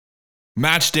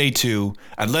Match day 2,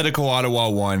 Atletico Ottawa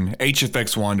 1,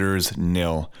 HFX Wanderers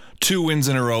 0. 2 wins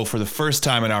in a row for the first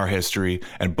time in our history,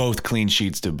 and both clean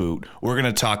sheets to boot. We're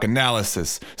going to talk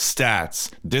analysis,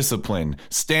 stats, discipline,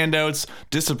 standouts,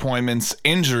 disappointments,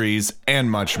 injuries,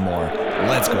 and much more.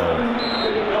 Let's go.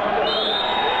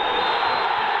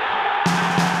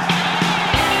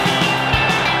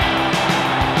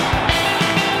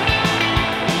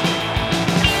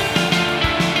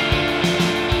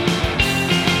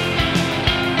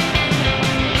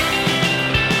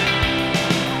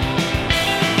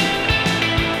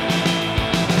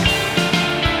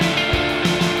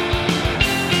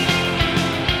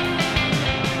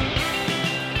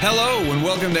 Hello and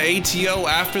welcome to ATO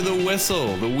After the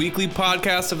Whistle, the weekly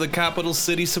podcast of the Capital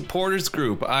City Supporters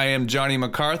Group. I am Johnny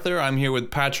MacArthur. I'm here with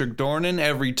Patrick Dornan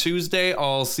every Tuesday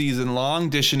all season long,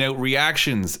 dishing out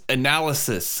reactions,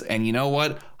 analysis, and you know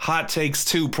what? Hot takes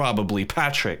too, probably.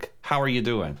 Patrick, how are you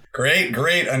doing? Great.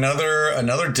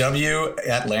 Another W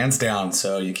at Lansdowne,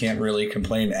 so you can't really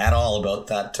complain at all about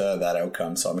that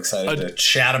outcome. So I'm excited to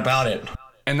chat about it.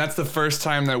 And that's the first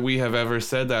time that we have ever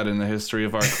said that in the history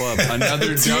of our club.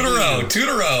 Another two in a row.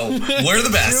 We're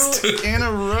the best. 2 in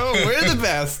a row. We're the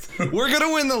best. We're going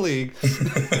to win the league.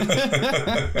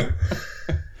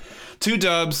 2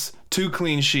 dubs, 2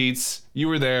 clean sheets. You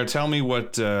were there. Tell me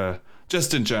what,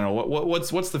 just in general,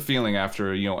 what's the feeling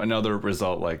after, another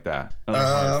result like that? Another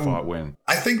hard-fought win.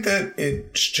 I think that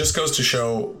it just goes to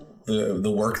show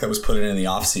the work that was put in the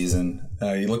off season.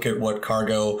 You look at what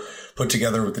Cargo put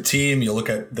together with the team. You look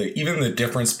at even the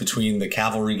difference between the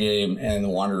Cavalry game and the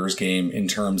Wanderers game in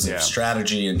terms of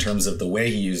strategy, in terms of the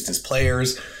way he used his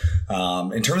players,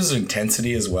 in terms of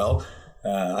intensity as well.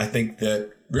 I think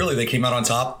that really they came out on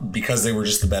top because they were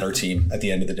just the better team at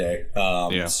the end of the day.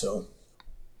 So,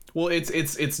 well,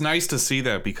 it's nice to see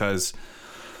that because,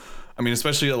 I mean,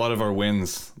 especially a lot of our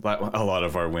wins, we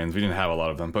didn't have a lot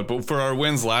of them, but for our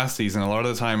wins last season, a lot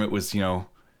of the time it was, you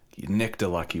nicked a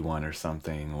lucky one or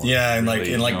something. Or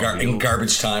in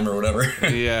garbage time or whatever.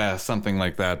 Yeah, something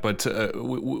like that. But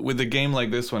with a game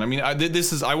like this one, I mean, I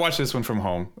watched this one from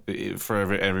home.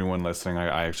 For everyone listening,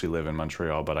 I actually live in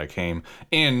Montreal, but I came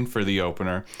in for the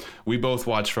opener. We both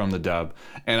watched from the dub.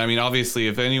 And I mean, obviously,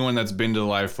 if anyone that's been to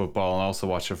live football and also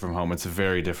watched it from home, it's a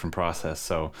very different process.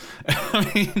 So,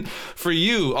 I mean, for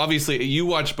you, obviously, you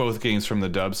watched both games from the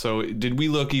dub. So did we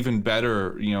look even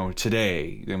better,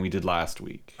 today than we did last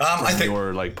week? I think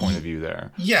your point of view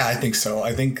there. Yeah, I think so.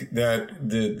 I think that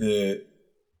the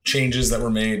changes that were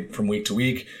made from week to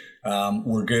week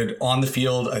were good on the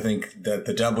field. I think that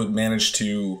the dub would manage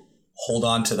to hold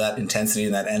on to that intensity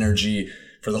and that energy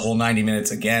for the whole 90 minutes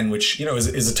again, which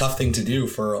is a tough thing to do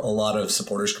for a lot of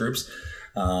supporters groups.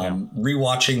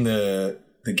 Rewatching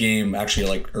the game, actually,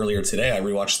 like earlier today, I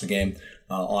rewatched the game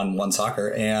on One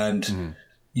Soccer and. Mm-hmm.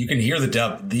 You can hear the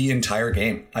dub the entire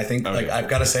game. I think, I've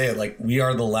got to say it, we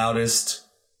are the loudest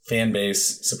fan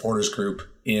base supporters group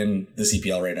in the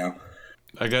CPL right now.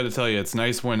 I got to tell you, it's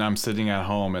nice when I'm sitting at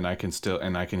home and I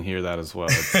can hear that as well.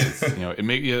 It's it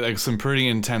makes you some pretty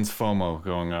intense FOMO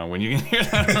going on when you can hear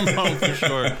that from home for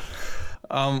sure.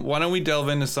 Why don't we delve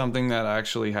into something that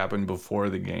actually happened before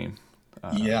the game?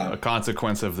 A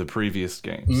consequence of the previous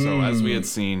game. So as we had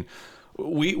seen,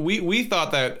 we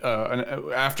thought that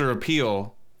after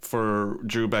appeal for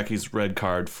Drew Becky's red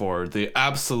card for the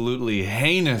absolutely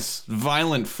heinous,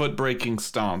 violent foot-breaking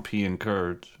stomp he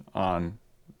incurred on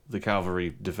the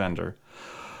Cavalry defender,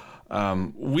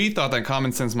 we thought that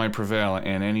common sense might prevail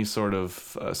and any sort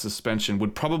of suspension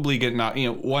would probably get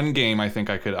one game. I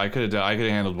think I could have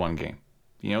handled one game.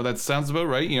 That sounds about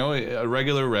right. A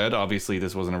regular red. Obviously,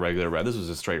 this wasn't a regular red. This was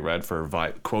a straight red for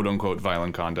quote unquote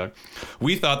violent conduct.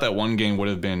 We thought that one game would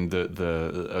have been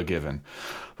a given.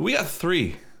 But we got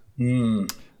 3.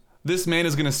 This man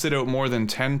is going to sit out more than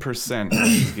 10% of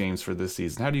these games for this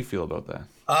season. How do you feel about that?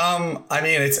 I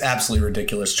mean, it's absolutely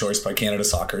ridiculous choice by Canada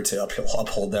Soccer to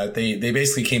uphold that. They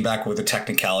basically came back with a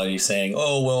technicality saying,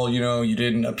 oh, well, you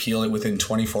didn't appeal it within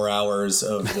 24 hours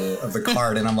of the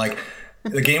card. And I'm like,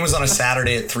 the game was on a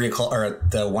Saturday at 3 o'clock, or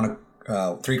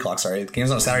at 3 o'clock, sorry. The game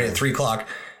was on a Saturday at 3 o'clock.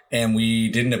 And we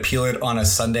didn't appeal it on a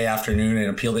Sunday afternoon and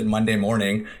appealed it Monday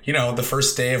morning, the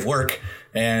first day of work.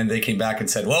 And they came back and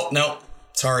said, well, no,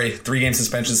 sorry, 3-game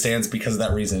suspension stands because of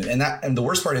that reason. And the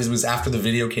worst part was after the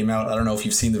video came out, I don't know if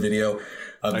you've seen the video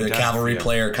of the Cavalry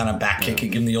player kind of back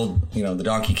kicking, giving the old, the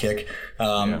donkey kick.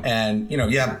 And,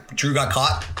 Drew got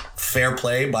caught. Fair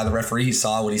play by the referee. He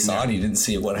saw what he saw and he didn't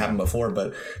see what happened before.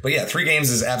 But yeah, 3 games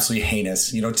is absolutely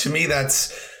heinous. To me,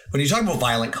 that's when you talk about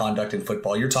violent conduct in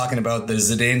football, you're talking about the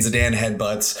Zidane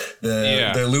headbutts,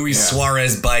 the Luis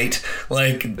Suarez bite.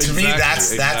 Like, to me,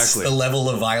 that's the level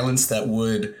of violence that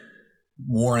would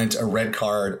warrant a red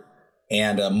card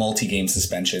and a multi-game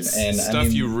suspension. And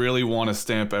stuff you really want to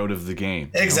stamp out of the game.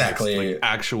 Exactly. Like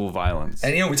actual violence.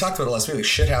 And, we talked about it last week. Like,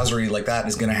 shithousery like that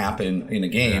is going to happen in a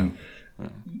game.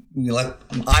 Yeah. Let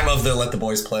the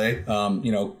boys play.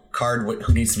 Card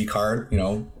who needs to be card,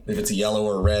 if it's a yellow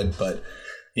or a red. But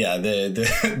yeah,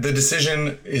 the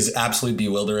decision is absolutely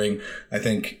bewildering. I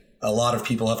think a lot of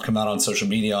people have come out on social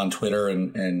media, on Twitter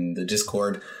and the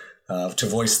Discord, to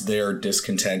voice their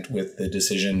discontent with the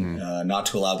decision not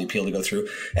to allow the appeal to go through.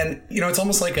 And, it's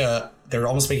almost like they're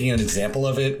almost making an example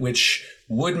of it, which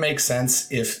would make sense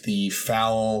if the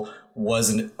foul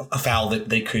wasn't a foul that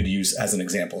they could use as an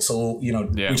example. So, we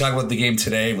talk about the game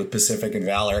today with Pacific and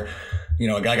Valor.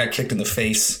 A guy got kicked in the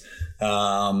face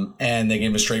and they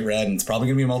gave him a straight red, and it's probably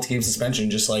going to be a multi-game suspension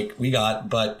just like we got.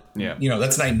 But,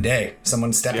 that's night and day.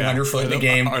 Someone stepping on your foot in the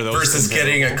game versus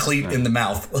getting a cleat in the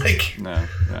mouth. No.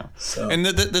 So. And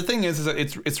the thing is that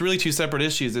it's really two separate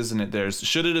issues, isn't it? There's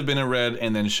should it have been a red,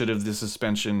 and then should have the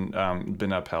suspension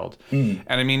been upheld? And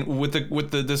I mean, with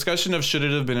the discussion of should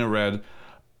it have been a red,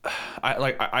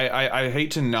 I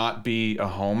hate to not be a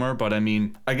homer, but I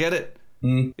mean, I get it.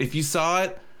 If you saw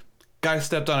it, guy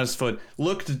stepped on his foot,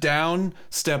 looked down,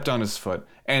 stepped on his foot.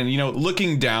 And,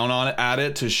 looking down at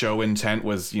it to show intent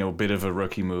was, a bit of a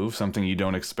rookie move, something you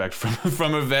don't expect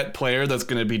from a vet player that's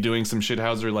going to be doing some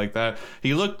shithousery like that.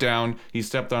 He looked down, he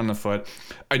stepped on the foot.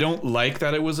 I don't like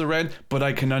that it was a red, but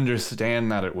I can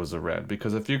understand that it was a red,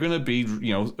 because if you're going to be,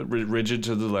 rigid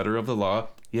to the letter of the law,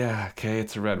 yeah, okay,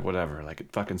 it's a red, whatever. Like,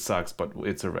 it fucking sucks, but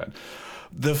it's a red.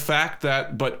 The fact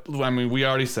that, we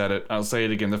already said it, I'll say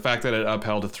it again, the fact that it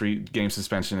upheld a 3-game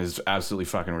suspension is absolutely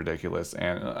fucking ridiculous.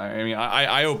 And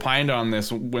I opined on this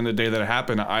when the day that it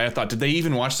happened. I thought, did they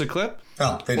even watch the clip?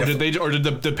 Oh, did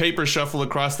the paper shuffle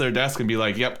across their desk and be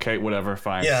like, "Yep, okay, whatever,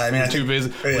 fine." Yeah, I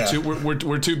mean,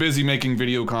 we're too busy making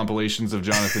video compilations of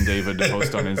Jonathan David to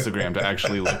post on Instagram to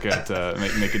actually look at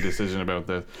make a decision about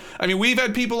this. I mean, we've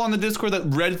had people on the Discord that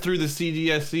read through the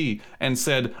CDSC and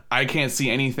said, "I can't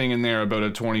see anything in there about a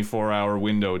 24-hour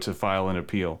window to file an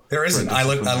appeal." There isn't. I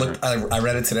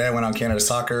read it today. I went on Canada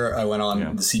Soccer. I went on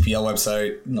the CPL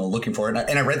website, looking for it,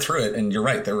 and I read through it. And you're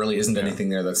right, there really isn't anything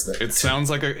there. It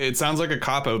sounds like a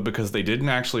cop-out because they didn't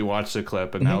actually watch the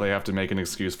clip, and now they have to make an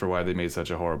excuse for why they made such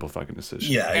a horrible fucking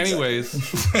decision. Yeah. Anyways.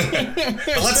 But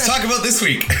let's talk about this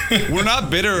week. We're not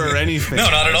bitter or anything. No,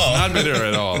 not at all. Not bitter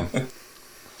at all.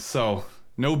 So,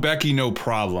 no Becky, no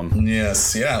problem.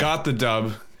 Yes, yeah. Got the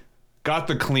dub. Got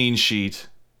the clean sheet.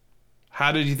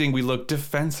 How did you think we looked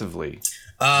defensively?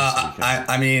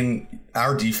 I mean,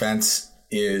 our defense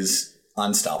is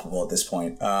unstoppable at this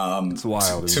point. It's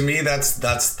wild. To me, that's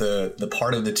the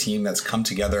part of the team that's come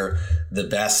together the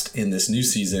best in this new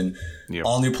season. Yep.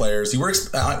 All new players.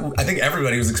 I think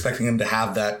everybody was expecting them to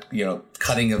have that,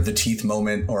 cutting of the teeth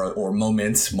moment or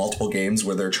moments, multiple games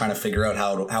where they're trying to figure out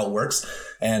how it works.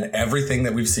 And everything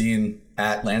that we've seen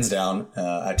at Lansdowne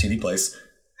at TD Place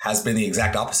has been the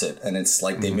exact opposite. And it's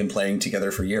like they've been playing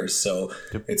together for years. So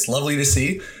It's lovely to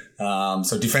see.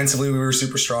 So defensively, we were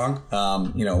super strong.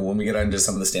 When we get into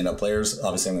some of the stand-up players,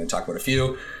 obviously I'm going to talk about a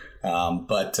few.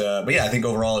 But yeah, I think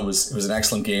overall it was an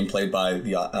excellent game played by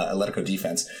the Atletico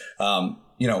defense.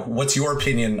 What's your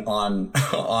opinion on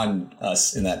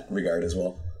us in that regard as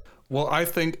well? Well, I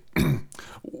think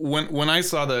when I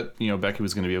saw that Becky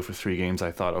was going to be out for 3 games, I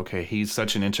thought, okay, he's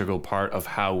such an integral part of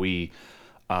how we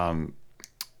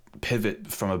pivot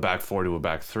from a back 4 to a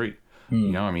back 3.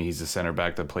 He's a center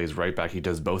back that plays right back. He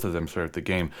does both of them throughout the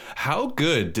game. How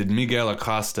good did Miguel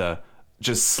Acosta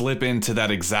just slip into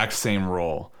that exact same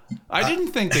role? I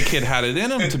didn't think the kid had it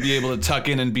in him to be able to tuck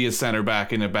in and be a center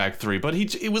back in a back 3, but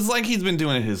it was like he's been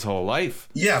doing it his whole life.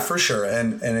 Yeah, for sure.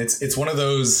 And it's one of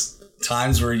those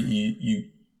times where to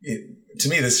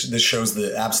me, this shows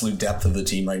the absolute depth of the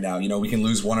team right now. We can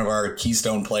lose one of our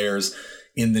keystone players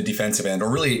in the defensive end, or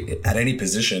really at any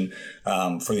position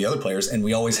for the other players. And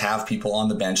we always have people on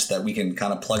the bench that we can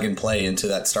kind of plug and play into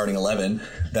that starting 11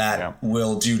 that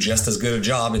will do just as good a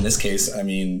job. In this case,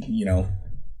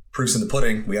 proof's in the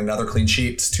pudding. We got another clean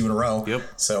sheet. It's 2 in a row.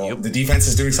 So the defense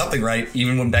is doing something right,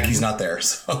 even when Becky's not there.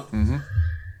 So.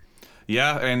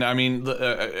 Yeah, and I mean,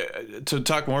 to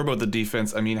talk more about the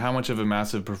defense, I mean, how much of a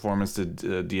massive performance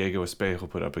did Diego Espejo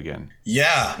put up again?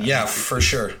 Yeah, for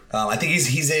sure. I think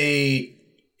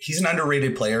he's an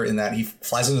underrated player in that he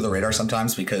flies under the radar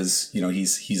sometimes because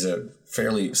he's a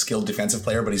fairly skilled defensive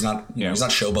player, but he's not he's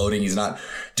not showboating. He's not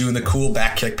doing the cool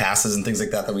back kick passes and things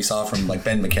like that we saw from like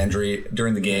Ben McKendry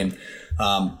during the game.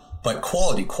 But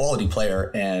quality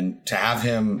player, and to have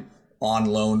him on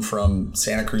loan from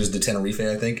Santa Cruz to Tenerife,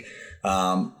 I think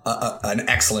an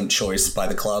excellent choice by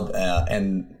the club,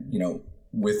 and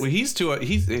he's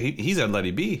at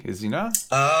Letty B, is he not?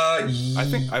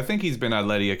 I think he's been at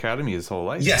Letty Academy his whole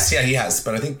life. Yes, yeah, he has,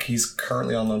 but I think he's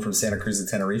currently on loan from Santa Cruz to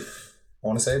Tenerife, I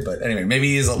want to say. But anyway, maybe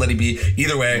he is at Letty B.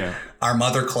 Either way, Our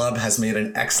mother club has made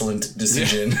an excellent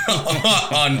decision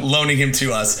on loaning him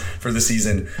to us for the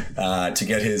season, to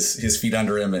get his feet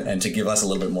under him and to give us a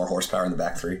little bit more horsepower in the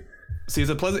back three. See,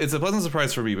 it's a pleasant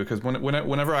surprise for me, because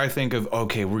whenever I think of,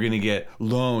 okay, we're going to get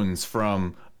loans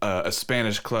from a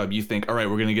Spanish club, you think, all right,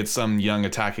 we're going to get some young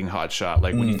attacking hotshot.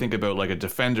 Like when you think about like a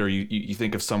defender, you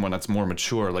think of someone that's more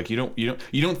mature. Like you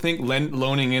don't think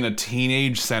loaning in a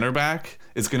teenage center back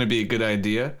is going to be a good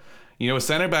idea. A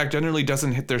center back generally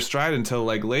doesn't hit their stride until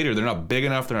like later. They're not big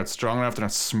enough. They're not strong enough. They're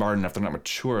not smart enough. They're not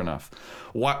mature enough.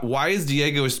 Why is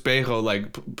Diego Espejo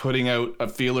like putting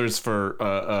out feelers for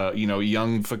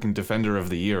young fucking defender of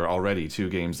the year already 2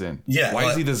 games in? Yeah.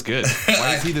 Why is he this good?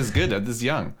 Why is he this good at this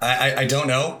young? I don't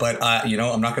know, but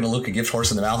I'm not going to look a gift horse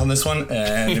in the mouth on this one,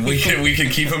 and we can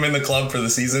keep him in the club for the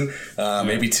season,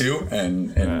 maybe 2,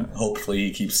 and hopefully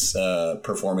he keeps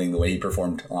performing the way he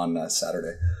performed on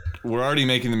Saturday. We're already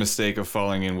making the mistake of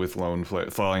falling in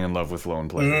love with lone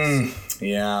players.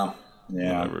 Yeah.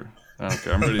 Whatever.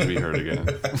 Okay, I'm ready to be hurt again.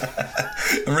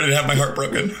 I'm ready to have my heart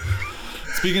broken.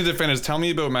 Speaking of defenders, tell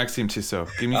me about Maxime Tissot.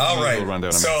 Give me a little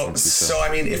rundown on Maxime Tissot. So,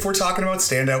 I mean, if we're talking about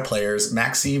standout players,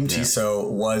 Maxime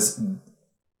Tissot was,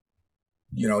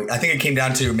 I think it came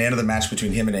down to man of the match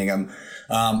between him and Ingham.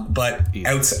 But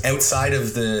outside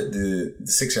of the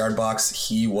 6-yard box,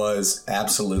 he was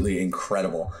absolutely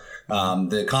incredible.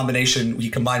 The combination, he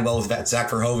combined well with Zach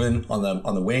Verhoeven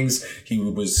on the wings. He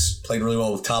played really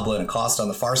well with Tabla and Acosta on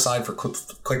the far side for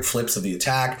quick flips of the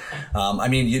attack.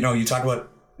 You talk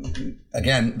about,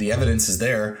 again, the evidence is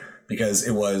there, because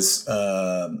it was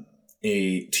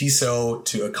a Tissot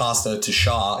to Acosta to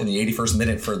Shaw in the 81st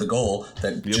minute for the goal.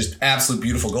 Just absolute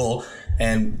beautiful goal.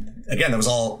 And again, that was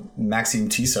all Maxime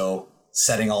Tissot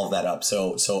setting all of that up.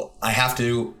 So I have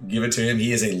to give it to him.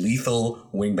 He is a lethal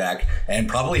wingback and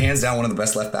probably hands down one of the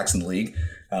best left backs in the league.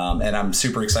 And I'm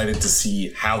super excited to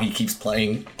see how he keeps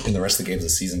playing in the rest of the games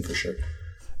this season for sure.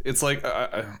 It's like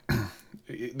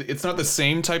it's not the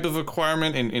same type of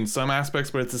requirement in some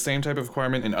aspects, but it's the same type of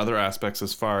requirement in other aspects,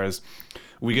 as far as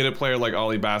we get a player like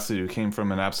Ali Bassett, who came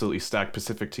from an absolutely stacked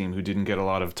Pacific team, who didn't get a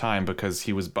lot of time because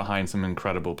he was behind some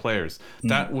incredible players.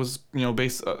 That was,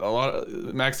 based a lot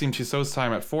of Maxime Tissot's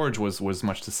time at Forge was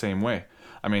much the same way.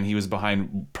 I mean, he was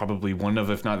behind probably one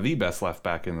of, if not the best left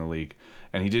back in the league.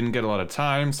 And he didn't get a lot of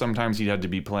time. Sometimes he had to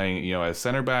be playing, as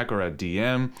center back or at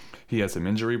DM. He had some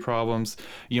injury problems.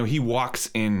 He walks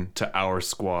into our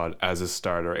squad as a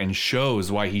starter and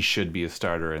shows why he should be a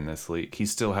starter in this league. He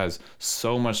still has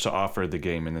so much to offer the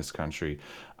game in this country.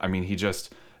 I mean,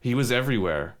 he was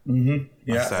everywhere. Mm-hmm.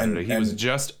 Yeah, on Saturday. He was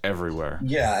just everywhere.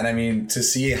 Yeah, and I mean, to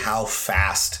see how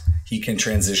fast he can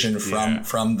transition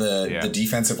from the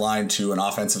defensive line to an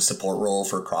offensive support role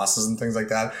for crosses and things like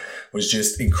that was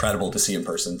just incredible to see in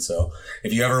person. So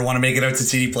if you ever want to make it out to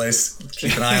TD Place,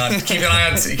 keep an eye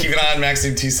on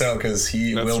Maxime Tissot, because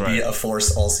he will be a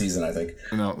force all season, I think.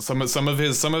 Some of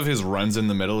his runs in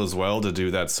the middle as well, to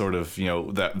do that sort of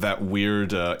that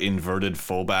weird inverted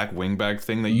fullback wingback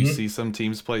thing that you see some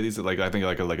teams play. These I think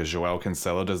like a Joao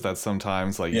Cancelo does that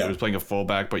sometimes. He was playing a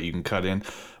fullback, but you can cut in.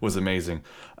 Was amazing.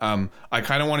 I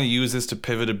kind of want to use this to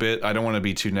pivot a bit. I don't want to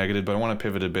be too negative, but I want to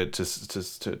pivot a bit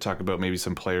to talk about maybe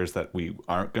some players that we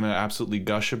aren't going to absolutely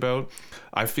gush about.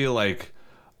 I feel like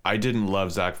I didn't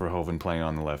love Zach Verhoeven playing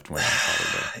on the left wing on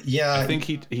Saturday. Yeah, I think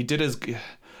he did as.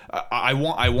 I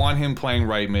want him playing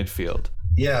right midfield.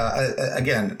 Yeah,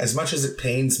 again, as much as it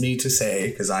pains me to say,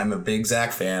 because I'm a big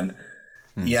Zach fan.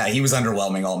 Yeah, he was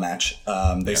underwhelming all match.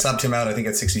 They subbed him out, I think,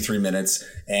 at 63 minutes,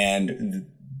 and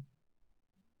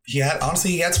he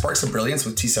had sparks of brilliance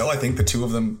with Tissot. I think the two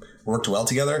of them worked well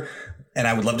together, and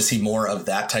I would love to see more of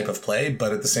that type of play.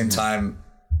 But at the same time,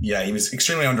 he was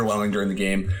extremely underwhelming during the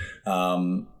game.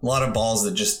 A lot of balls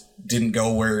that just didn't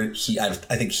go where I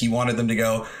think he wanted them to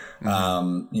go.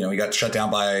 He got shut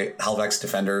down by HFX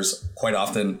defenders quite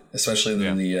often, especially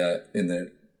in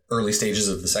the early stages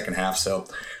of the second half. So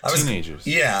teenagers.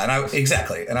 Yeah, and I was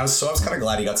kind of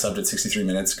glad he got subbed at 63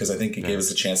 minutes, because I think it gave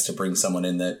us a chance to bring someone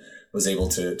in that was able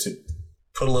to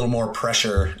put a little more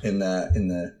pressure in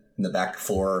the back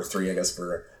 4 or 3, I guess,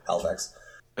 for Halifax.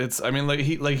 I mean,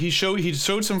 he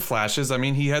showed some flashes. I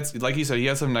mean, he had, like he said, he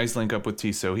had some nice link up with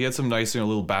Tissot. He had some nice,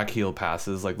 little back heel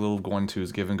passes, like little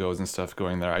 1-2s, give and goes and stuff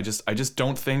going there. I just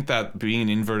don't think that being an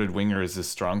inverted winger is his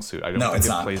strong suit. I don't think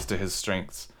it plays to his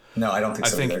strengths. No, I don't think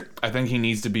so either. I think he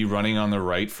needs to be running on the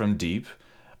right from deep.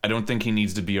 I don't think he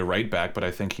needs to be a right back, but I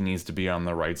think he needs to be on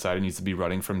the right side. He needs to be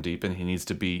running from deep, and he needs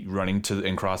to be running to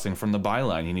and crossing from the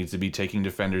byline. He needs to be taking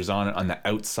defenders on the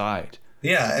outside.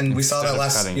 Yeah, and we saw that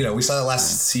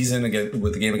last season again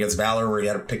with the game against Valor, where he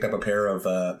had picked up a pair of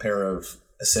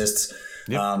assists.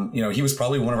 Yep. He was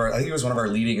probably one of our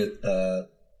leading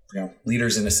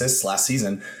leaders in assists last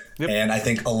season. Yep. And I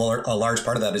think a large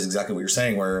part of that is exactly what you're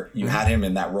saying, where you had him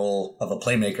in that role of a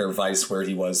playmaker, vice where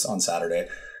he was on Saturday.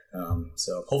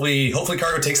 So hopefully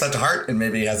Cargo takes that to heart and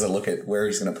maybe has a look at where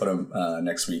he's going to put him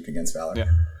next week against Valor.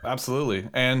 Yeah, absolutely.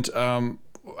 And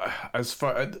as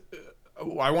far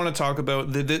I want to talk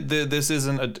about this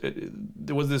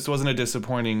wasn't a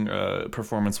disappointing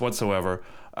performance whatsoever.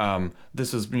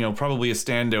 This is probably a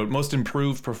standout, most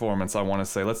improved performance, I want to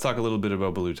say. Let's talk a little bit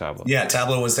about Blue Tableau. Yeah,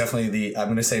 Tableau was definitely I'm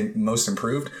going to say most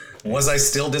improved. Was I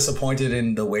still disappointed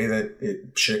in the way that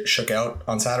it shook out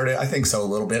on Saturday? I think so, a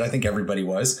little bit. I think everybody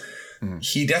was. Mm-hmm.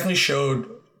 He definitely showed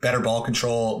better ball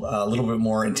control, a little bit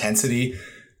more intensity.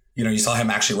 You saw him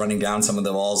actually running down some of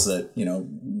the balls that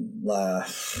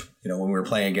when we were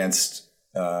playing against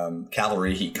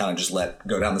Cavalry, he kind of just let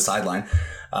go down the sideline.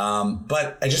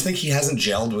 But I just think he hasn't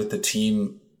gelled with the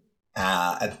team. He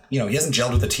hasn't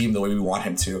gelled with the team the way we want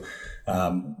him to.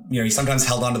 He sometimes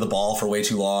held onto the ball for way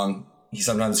too long. He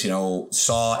sometimes,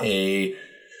 saw a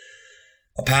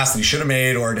pass that he should have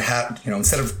made, or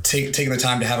instead of taking the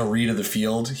time to have a read of the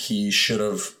field, he should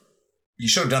have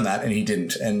done that, and he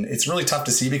didn't. And it's really tough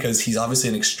to see because he's obviously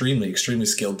an extremely, extremely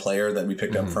skilled player that we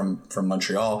picked up from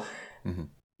Montreal.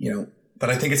 Mm-hmm. But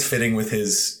I think it's fitting with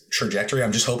his trajectory.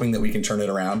 I'm just hoping that we can turn it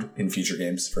around in future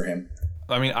games for him.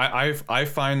 I mean, I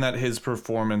find that his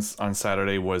performance on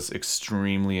Saturday was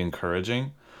extremely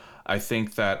encouraging. I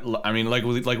think that, I mean, like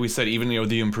we said, even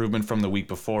the improvement from the week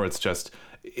before,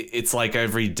 it's like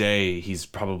every day he's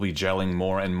probably gelling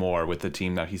more and more with the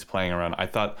team that he's playing around.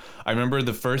 I remember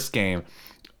the first game,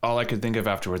 all I could think of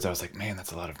afterwards, I was like, man,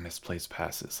 that's a lot of misplaced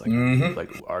passes.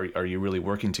 Like, are you really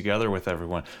working together with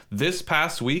everyone? This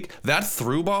past week, that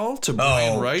through ball to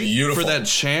Brian Wright for that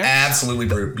chance, absolutely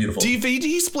beautiful.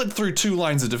 DVD split through two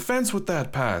lines of defense with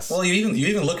that pass. Well, you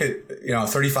even look at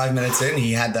 35 minutes in,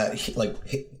 he had that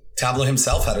Tableau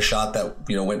himself had a shot that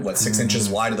went 6 inches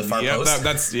wide of the far post.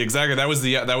 That's exactly that was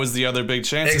the other big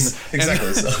chance.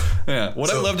 Exactly. Yeah.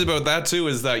 What I loved about that too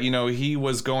is that he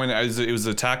was going as it was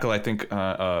a tackle, I think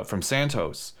from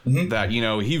Santos, that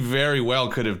he very well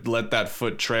could have let that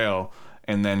foot trail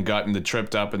and then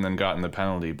tripped up and then gotten the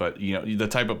penalty. But the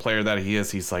type of player that he is,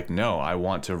 he's like, no, I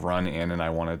want to run in and I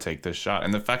want to take this shot.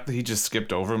 And the fact that he just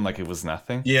skipped over him like it was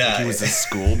nothing, yeah, like he was a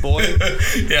schoolboy.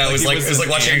 Yeah, it was like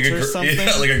watching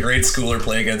a grade schooler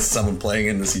play against someone playing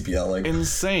in the CPL, like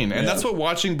insane. And that's what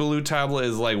watching Blue Tableau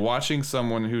is like, watching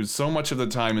someone who so much of the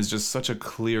time is just such a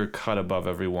clear cut above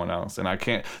everyone else. And I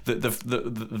can't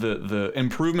the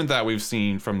improvement that we've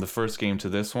seen from the first game to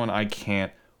this one, I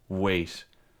can't wait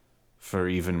for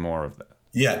even more of that.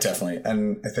 Yeah, definitely.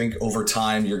 And I think over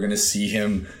time, you're going to see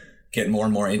him get more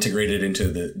and more integrated into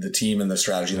the team and the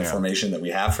strategy and the formation that we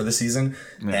have for the season.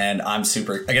 Yeah. And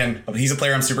he's a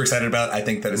player I'm super excited about. I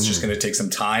think that it's just going to take some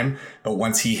time, but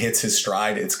once he hits his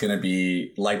stride, it's going to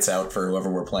be lights out for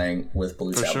whoever we're playing with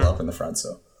Blue Tableau up in the front.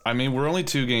 So, I mean, we're only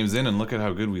 2 games in and look at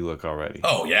how good we look already.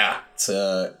 Oh yeah. It's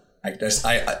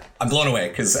I'm blown away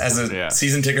because as a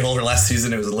season ticket holder last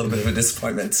season, it was a little bit of a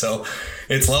disappointment. So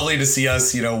it's lovely to see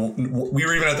us, we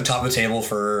were even at the top of the table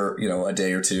for, a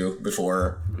day or two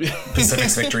before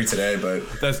Pacific's victory today, but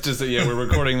that's just we're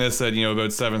recording this at, about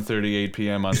 7:30, 8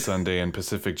 p.m. on Sunday, and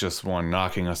Pacific just won,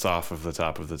 knocking us off of the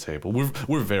top of the table.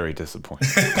 We're very disappointed.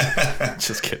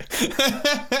 Just kidding.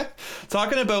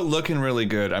 Talking about looking really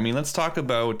good. I mean, let's talk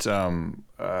about our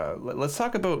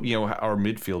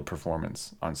midfield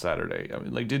performance on Saturday. I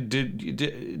mean, like,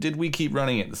 did we keep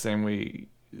running it the same way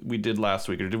we did last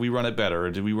week, or did we run it better, or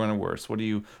did we run it worse? What do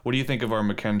you think of our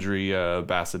McKendry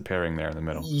Bassett pairing there in the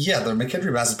middle? Yeah, the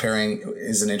McKendry Bassett pairing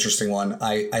is an interesting one.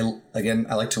 I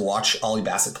like to watch Ollie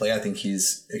Bassett play. I think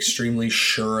he's extremely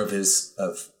sure of his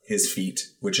feet,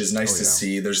 which is nice to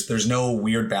see. There's no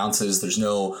weird bounces. There's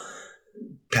no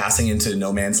passing into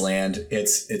no man's land.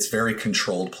 It's very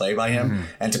controlled play by him.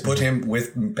 And to put him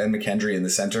with Ben McKendry in the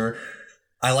center,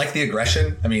 I like the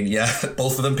aggression. I mean,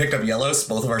 both of them picked up yellows.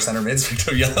 Both of our center mids picked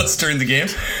up yellows during the game.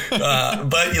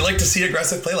 But you like to see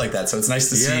aggressive play like that. So it's nice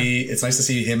to see. It's nice to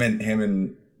see him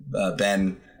and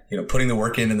Ben, putting the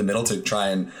work in the middle to try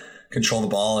and control the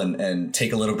ball and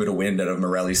take a little bit of wind out of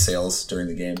Morelli's sails during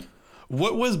the game.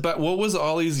 What was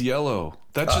Ollie's yellow?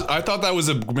 I thought that was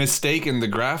a mistake in the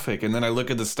graphic, and then I look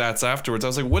at the stats afterwards. I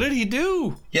was like, what did he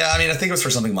do? Yeah, I mean, I think it was for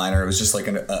something minor. It was just like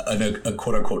a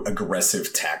quote unquote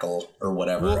aggressive tackle or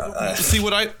whatever. Well, see,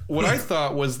 what I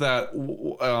thought was that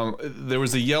there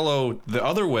was a yellow the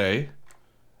other way.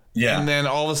 Yeah. And then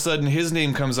all of a sudden his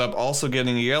name comes up also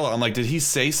getting a yellow. I'm like, did he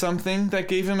say something that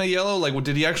gave him a yellow? Like,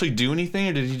 did he actually do anything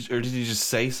or did he just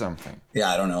say something? Yeah,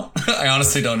 I don't know. I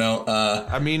honestly don't know.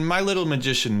 I mean, my little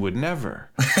magician would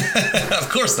never. Of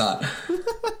course not.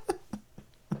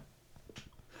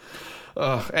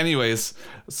 Anyways,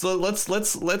 so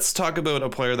let's talk about a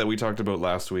player that we talked about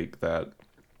last week that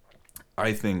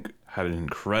I think had an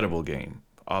incredible game.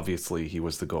 Obviously, he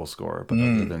was the goal scorer, but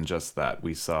other than just that,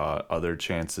 we saw other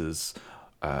chances.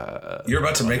 You're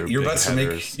about to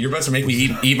make me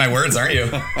eat my words, aren't you?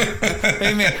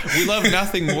 Hey man, we love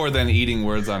nothing more than eating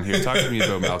words on here. Talk to me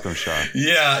about Malcolm Shaw.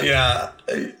 Yeah.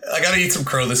 I got to eat some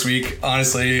crow this week.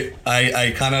 Honestly,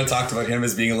 I kind of talked about him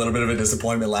as being a little bit of a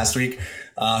disappointment last week.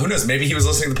 Who knows? Maybe he was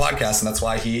listening to the podcast, and that's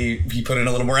why he put in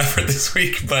a little more effort this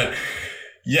week. But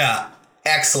yeah.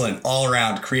 Excellent all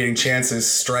around, creating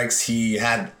chances, strikes. He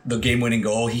had the game-winning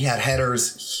goal. He had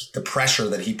headers. The pressure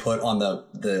that he put on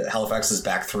the Halifax's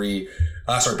back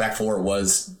four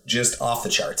was just off the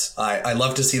charts. I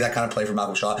love to see that kind of play from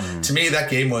Malcolm Shaw. To me,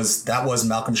 that was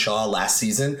Malcolm Shaw last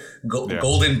season.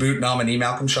 Golden Boot nominee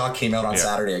Malcolm Shaw came out on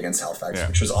Saturday against Halifax,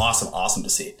 which was awesome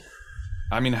to see.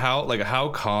 I mean, how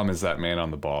calm is that man on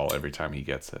the ball every time he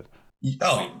gets it?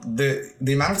 Oh, the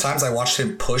amount of times I watched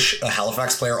him push a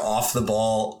Halifax player off the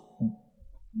ball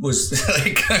was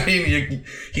like, I mean,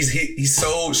 he's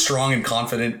so strong and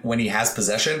confident when he has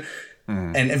possession,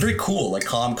 and very cool, like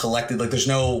calm, collected. Like there's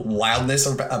no wildness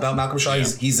about Malcolm Shaw.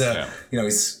 He's a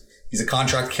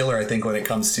contract killer, I think, when it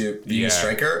comes to being a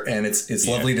striker, and it's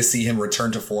lovely to see him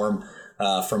return to form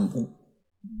from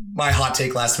my hot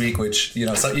take last week, which,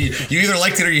 so you either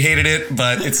liked it or you hated it,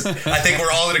 but I think we're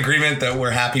all in agreement that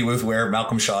we're happy with where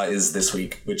Malcolm Shaw is this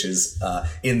week, which is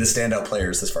in the standout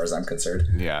players as far as I'm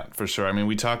concerned. Yeah, for sure. I mean,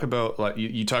 we talk about, like,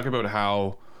 you talk about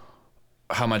how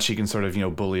much he can sort of,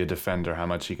 bully a defender, how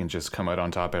much he can just come out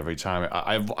on top every time.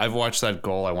 I've watched that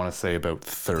goal, I want to say about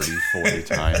 30, 40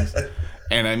 times.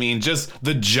 And I mean, just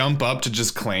the jump up to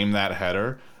just claim that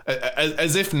header,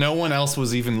 as if no one else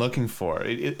was even looking for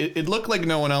it. It looked like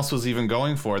no one else was even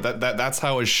going for it. That's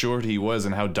how assured he was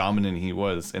and how dominant he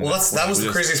was. Well, that was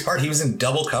the craziest part. He was in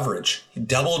double coverage,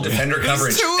 double defender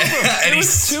coverage. Two of them. And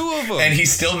was two of them. And he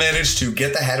still managed to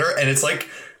get the header. And it's like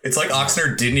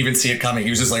Oxner didn't even see it coming. He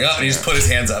was just like, and he just put his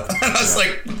hands up. And I was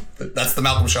like, that's the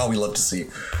Malcolm Shaw we love to see.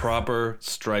 Proper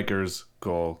striker's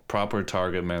goal, proper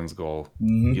target man's goal.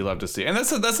 You love to see. And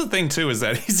that's the thing too, is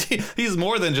that he's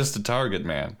more than just a target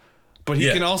man, but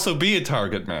he can also be a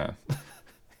target man.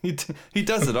 he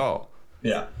does it all.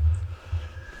 Yeah.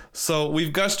 So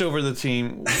we've gushed over the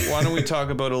team. Why don't we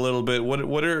talk about a little bit?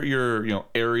 What are your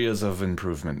areas of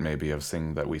improvement maybe of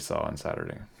things that we saw on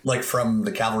Saturday? Like from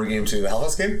the Cavalry game to the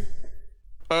Halifax game?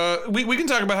 We can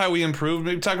talk about how we improved.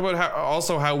 Maybe talk about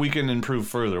how we can improve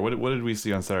further. What did we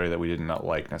see on Saturday that we did not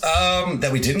like necessarily?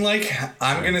 That we didn't like?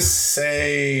 I'm going to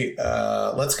say,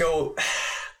 let's go.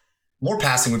 More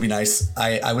passing would be nice.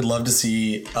 I would love to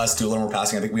see us do a little more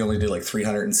passing. I think we only did like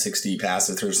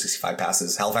 365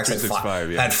 passes. Halifax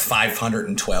had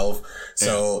 512.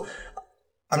 So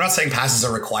I'm not saying passes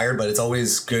are required, but it's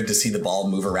always good to see the ball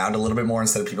move around a little bit more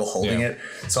instead of people holding it.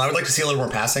 So I would like to see a little more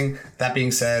passing. That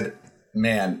being said,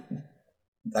 man,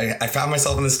 I found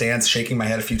myself in the stands shaking my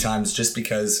head a few times just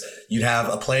because you'd have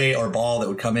a play or ball that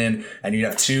would come in and you'd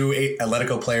have two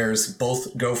Atletico players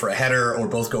both go for a header or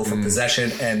both go for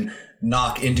possession and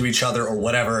knock into each other or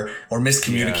whatever, or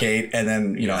miscommunicate, and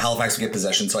then Halifax would get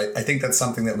possession. So I think that's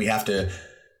something that we have to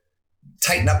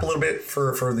tighten up a little bit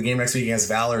for the game next week against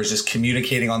Valor, is just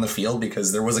communicating on the field,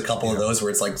 because there was a couple of those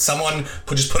where it's like someone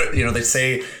just put it, they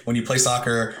say when you play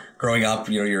soccer growing up,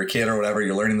 you're a kid or whatever,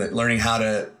 you're learning how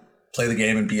to play the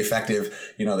game and be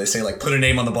effective. They say like, put a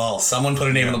name on the ball. Someone put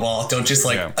a name on the ball. Don't just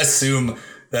assume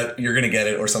that you're going to get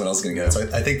it or someone else is going to get it. So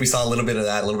I think we saw a little bit of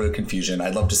that, a little bit of confusion.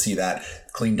 I'd love to see that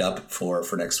cleaned up for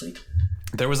next week.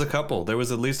 There was at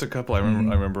least a couple. I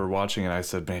remember watching and I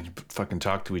said, man, you fucking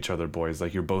talk to each other, boys.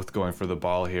 Like, you're both going for the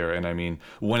ball here. And I mean,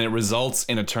 when it results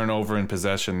in a turnover in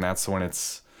possession, that's when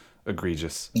it's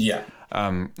egregious. Yeah.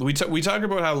 We talk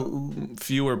about how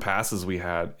fewer passes we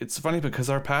had. It's funny because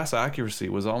our pass accuracy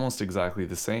was almost exactly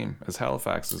the same as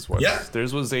Halifax's was. Yeah.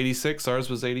 Theirs was 86, ours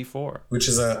was 84. Which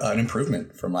is an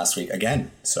improvement from last week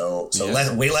again. So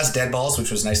way less dead balls,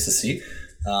 which was nice to see.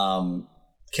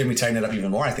 Can we tighten it up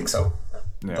even more? I think so.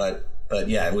 Yeah. But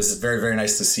yeah, it was very, very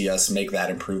nice to see us make that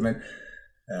improvement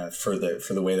for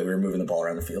the way that we were moving the ball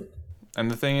around the field. And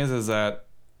the thing is that,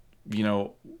 you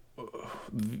know,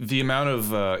 the amount of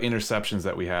interceptions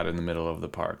that we had in the middle of the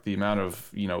park, the amount of,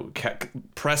 you know,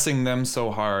 pressing them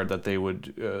so hard that they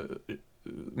would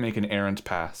make an errant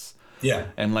pass. Yeah.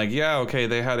 And like, yeah, okay,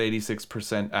 they had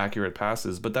 86% accurate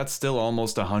passes, but that's still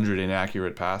almost 100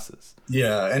 inaccurate passes.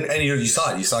 Yeah, and you know, you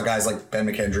saw it. You saw guys like Ben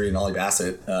McKendry and Ollie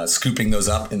Bassett scooping those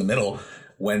up in the middle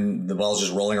when the ball's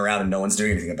just rolling around and no one's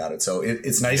doing anything about it. So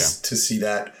it's nice to see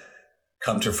that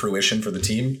come to fruition for the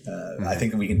team. I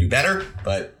think that we can do better,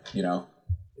 but, you know,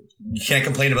 you can't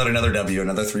complain about another W,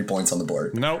 another 3 points on the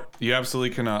board. No, you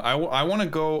absolutely cannot. I want to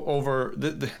go over...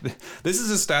 This is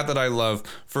a stat that I love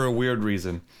for a weird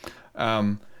reason.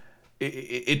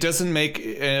 It doesn't make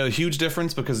a huge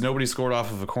difference because nobody scored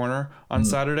off of a corner on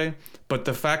Saturday, but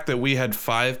the fact that we had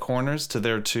 5 corners to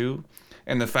their 2,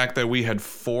 and the fact that we had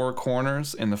 4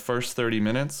 corners in the first 30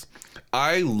 minutes,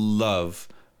 I love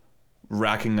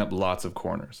racking up lots of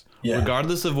corners,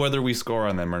 regardless of whether we score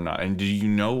on them or not. And do you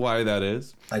know why that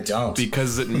is? I don't.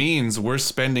 Because it means we're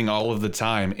spending all of the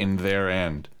time in their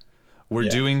end. We're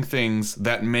doing things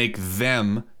that make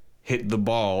them hit the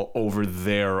ball over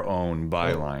their own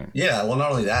byline. Yeah, well,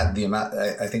 not only that, the amount,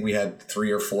 I think we had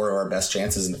 3 or 4 of our best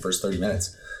chances in the first 30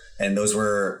 minutes. And those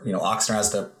were, you know, Oxner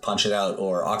has to punch it out,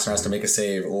 or Oxner has to make a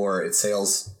save, or it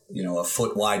sails, you know, a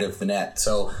foot wide of the net.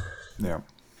 So, yeah.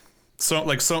 So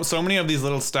like so many of these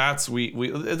little stats,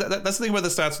 that's the thing about the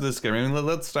stats of this game. I mean,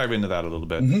 let's dive into that a little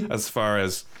bit as far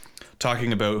as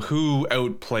talking about who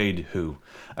outplayed who.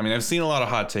 I mean, I've seen a lot of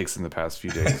hot takes in the past few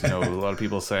days. You know, a lot of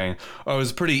people saying, "Oh, it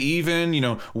was pretty even. You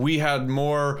know, we had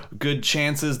more good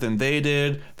chances than they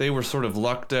did. They were sort of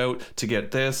lucked out to get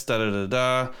this." Da da da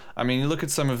da. I mean, you look at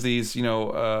some of these. You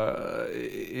know,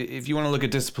 if you want to look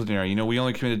at disciplinary, you know, we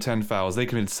only committed 10 fouls. They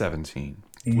committed 17.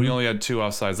 We only had 2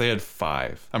 offsides. They had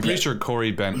 5. I'm pretty sure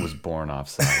Corey Bent was born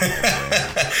offside.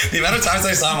 The amount of times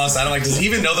I saw him offside, I'm like, does he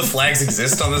even know the flags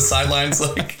exist on the sidelines?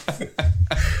 Like.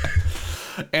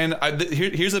 And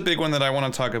here's a big one that I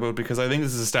want to talk about because I think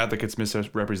this is a stat that gets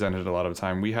misrepresented a lot of the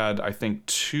time. We had, I think,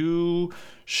 2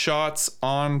 shots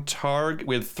on target.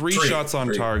 We had 3 shots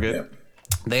on target. Yeah.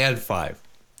 They had 5.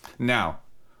 Now,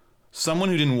 someone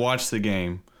who didn't watch the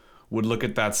game would look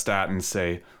at that stat and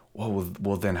say,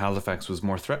 well, then Halifax was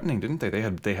more threatening, didn't they?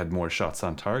 They had more shots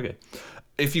on target.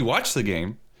 If you watch the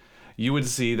game, you would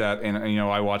see that, and you know,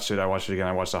 I watched it again.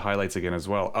 I watched the highlights again as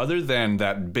well. Other than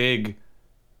that big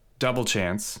double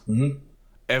chance,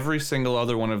 every single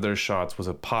other one of their shots was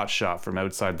a pot shot from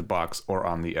outside the box or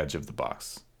on the edge of the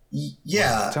box.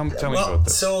 Yeah. Tell me about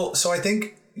this. So I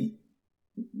think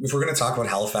if we're going to talk about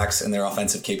Halifax and their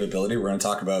offensive capability, we're going to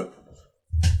talk about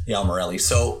Yao Morelli.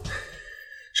 So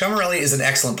Sean Morelli is an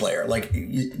excellent player. Like,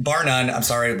 bar none, I'm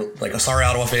sorry, sorry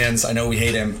Ottawa fans, I know we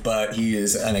hate him, but he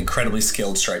is an incredibly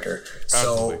skilled striker.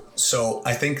 So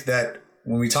I think that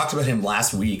when we talked about him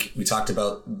last week, we talked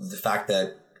about the fact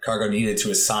that Cargo needed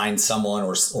to assign someone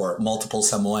or multiple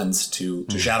someones to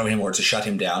shadow him or to shut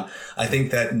him down. I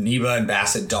think that Neba and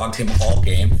Bassett dogged him all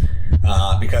game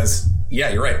because, yeah,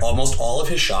 you're right. Almost all of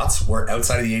his shots were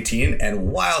outside of the 18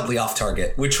 and wildly off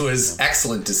target, which was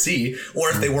excellent to see. Or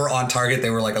if they were on target,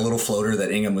 they were like a little floater that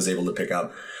Ingham was able to pick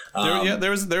up.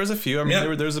 There was a few. I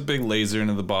mean, there was a big laser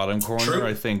into the bottom corner. True.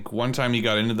 I think one time he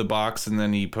got into the box and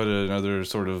then he put another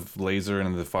sort of laser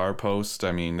into the far post.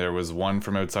 I mean, there was one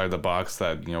from outside the box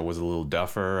that, you know, was a little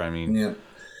duffer. I mean,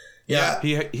 yeah.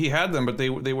 He had them, but they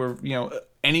were, you know,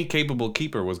 any capable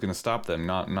keeper was going to stop them.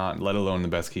 Not let alone the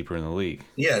best keeper in the league.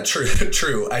 Yeah,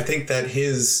 true. I think that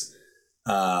his,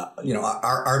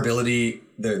 our ability.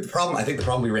 The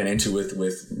problem we ran into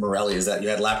with Morelli is that you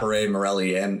had Laparé,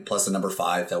 Morelli, and plus the number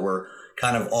 5 that were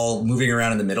kind of all moving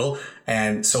around in the middle.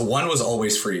 And so one was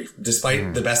always free,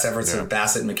 despite the best efforts of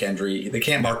Bassett and McKendry. They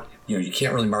can't mark, you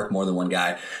can't really mark more than one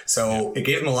guy. So it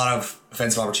gave them a lot of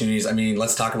offensive opportunities. I mean,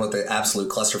 let's talk about the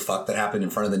absolute clusterfuck that happened in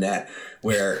front of the net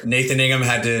where Nathan Ingham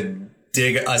had to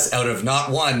dig us out of not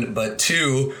 1, but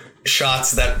 2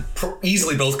 shots that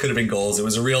easily both could have been goals. It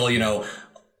was a real,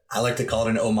 I like to call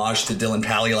it an homage to Dylan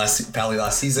Pally last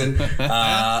season.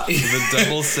 The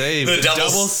double save. The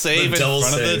double save in front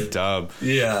of the dub.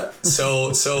 Yeah.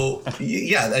 So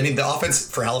yeah, I mean, the offense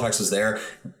for Halifax was there,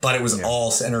 but it was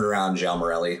all centered around Jao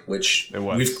Morelli, which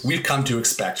we've come to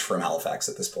expect from Halifax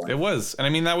at this point. It was. And I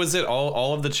mean, that was it.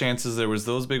 All of the chances, there was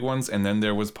those big ones, and then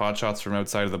there was pot shots from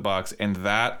outside of the box, and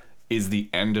that is the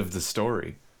end of the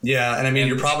story. Yeah, and I mean,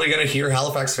 you're probably going to hear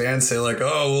Halifax fans say like,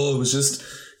 oh, well, it was just...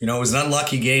 it was an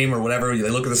unlucky game or whatever. They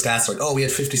look at the stats like, oh, we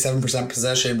had 57%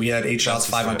 possession. We had 8 shots,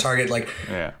 5 on target. Like,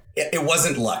 it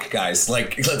wasn't luck, guys.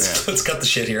 Like, let's cut the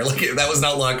shit here. Like, that was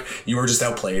not luck. You were just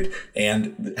outplayed.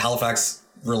 And Halifax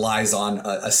relies on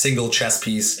a single chess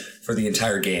piece for the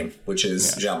entire game, which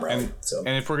is Jean Morelli.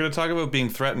 And if we're going to talk about being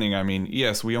threatening, I mean,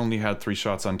 yes, we only had 3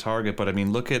 shots on target, but I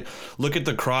mean, look at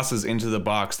the crosses into the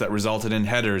box that resulted in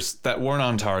headers that weren't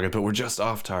on target, but were just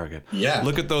off target. Yeah.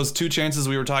 Look at those 2 chances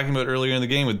we were talking about earlier in the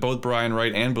game with both Brian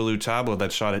Wright and Balou Tablo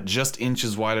that shot it just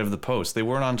inches wide of the post. They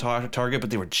weren't on target,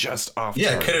 but they were just off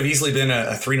target. Yeah, it could have easily been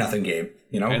a 3-0 game.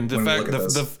 And the fact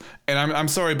and I'm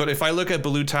sorry, but if I look at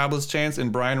Balou Tablet's chance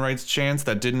and Brian Wright's chance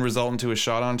that didn't result into a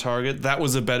shot on target, that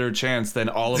was a better chance than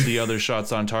all of the other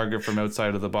shots on target from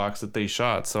outside of the box that they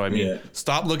shot. So I mean,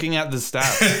 stop looking at the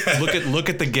stats. look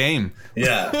at the game.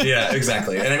 Yeah,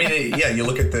 exactly. And I mean, you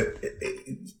look at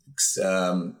the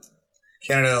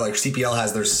Canada, like CPL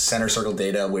has their center circle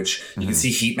data, which you can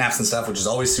see heat maps and stuff, which is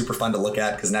always super fun to look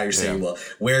at because now you're seeing, well,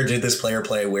 where did this player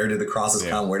play? Where did the crosses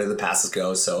come? Where did the passes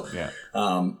go? So,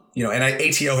 and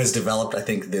ATO has developed, I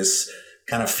think, this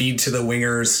kind of feed to the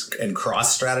wingers and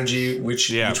cross strategy, which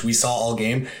we saw all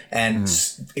game, and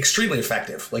extremely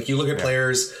effective. Like, you look at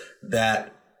players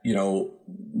that,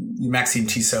 Maxime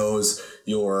Tissot's,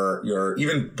 your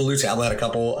even Balou Tablet had a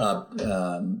couple,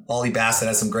 Ollie Bassett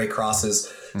has some great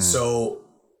crosses. So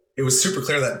it was super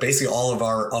clear that basically all of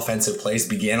our offensive plays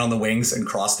began on the wings and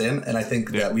crossed in. And I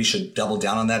think that we should double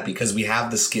down on that because we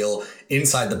have the skill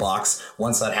inside the box.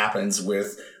 Once that happens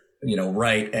with,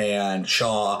 Wright and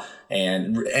Shaw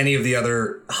and any of the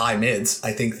other high mids,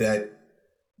 I think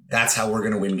that's how we're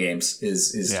going to win games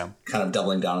is kind of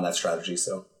doubling down on that strategy.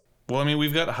 So. Well, I mean,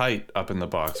 we've got height up in the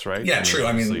box, right? Yeah, true.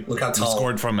 I mean, look how tall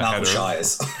scored from a Malcolm header. Shaw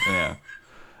is. Yeah.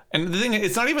 And the thing,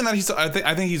 it's not even that I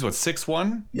think he's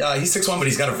 6'1"? Yeah, he's 6'1", but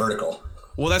he's got a vertical.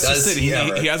 Well, that's just it.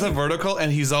 He has a vertical,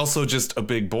 and he's also just a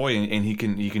big boy, and he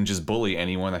can just bully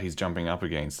anyone that he's jumping up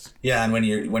against. Yeah, and when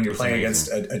you're playing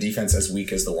against a defense as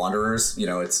weak as the Wanderers,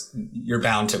 you're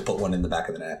bound to put one in the back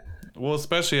of the net. Well,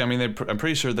 especially, I mean, I'm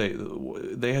pretty sure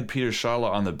they had Peter Schala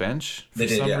on the bench for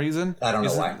some reason. I don't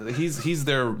know why. He's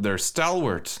their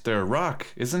stalwart, their rock,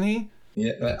 isn't he?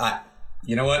 Yeah,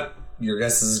 you know what? Your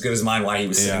guess is as good as mine. Why he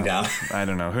was sitting down? I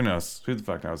don't know. Who knows? Who the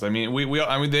fuck knows? I mean,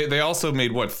 they also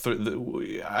made what?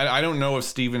 I don't know if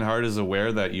Stephen Hart is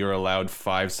aware that you're allowed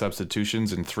 5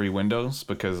 substitutions in 3 windows,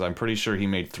 because I'm pretty sure he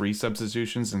made 3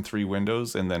 substitutions in 3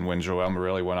 windows, and then when Joel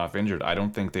Morelli went off injured, I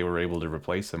don't think they were able to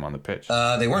replace him on the pitch.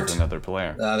 They weren't. With another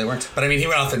player. They weren't. But I mean, he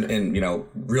went off in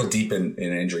real deep in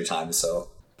injury time. So.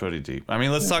 Pretty deep. I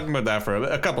mean, let's talk about that for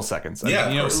a couple seconds. I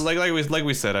mean, like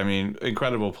we said. I mean,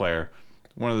 incredible player.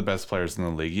 One of the best players in the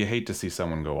league. You hate to see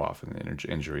someone go off in an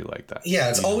injury like that. Yeah,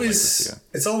 it's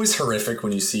always horrific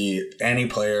when you see any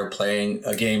player playing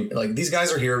a game. Like, these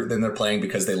guys are here, then they're playing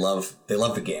because they love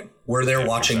the game. We're there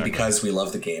watching because we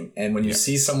love the game. And when you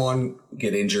see someone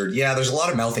get injured, there's a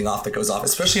lot of mouthing off that goes off,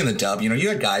 especially in the dub. You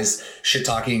had guys shit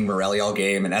talking Morelli all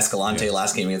game and Escalante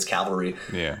last game against Cavalry.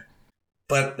 Yeah.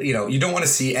 But you don't want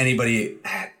to see anybody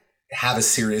have a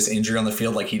serious injury on the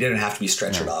field. Like, he didn't have to be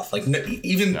stretchered off. Like,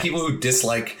 even people who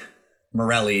dislike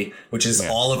Morelli, which is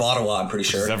all of Ottawa, I'm pretty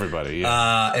sure. It's everybody,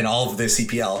 and all of the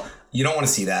CPL, you don't want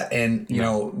to see that. And,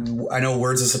 I know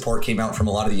words of support came out from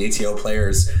a lot of the ATO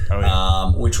players,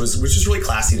 which was really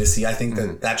classy to see. I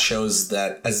think that shows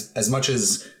that as much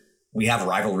as we have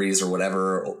rivalries or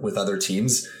whatever with other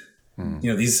teams,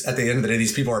 these, at the end of the day,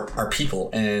 these people are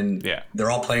people, and they're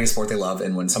all playing a sport they love.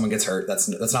 And when someone gets hurt,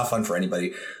 that's not fun for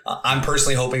anybody. I'm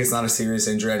personally hoping it's not a serious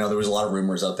injury. I know there was a lot of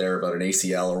rumors out there about an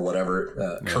ACL or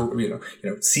whatever,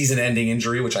 season-ending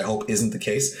injury, which I hope isn't the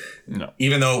case. No,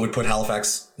 even though it would put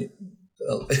Halifax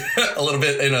a little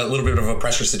bit of a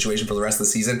pressure situation for the rest of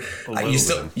the season.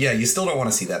 You still don't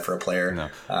want to see that for a player. No,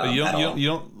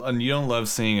 you don't love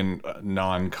seeing a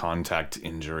non-contact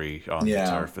injury on the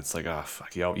turf. It's like, oh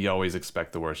fuck, you always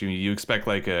expect the worst. You expect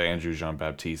like a Andrew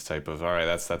Jean-Baptiste type of, all right,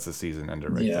 that's a season ender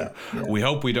right there. Yeah. We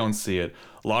hope we don't see it.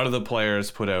 A lot of the players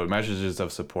put out messages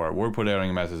of support. We're putting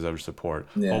out messages of support.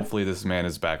 Yeah. Hopefully this man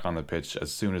is back on the pitch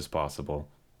as soon as possible,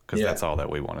 because that's all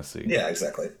that we want to see. Yeah,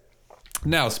 exactly.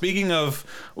 Now, speaking of,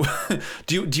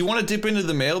 do you want to dip into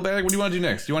the mailbag? What do you want to do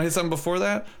next? Do you want to hit something before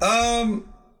that?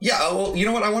 Yeah. Well, you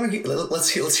know what? I want to let's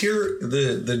hear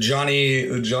the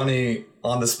Johnny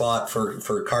on the spot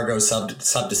for Cargo sub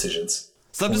decisions.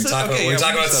 Sub decisions. Okay, we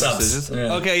talk about subs.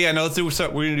 Yeah. Okay, yeah. No, we're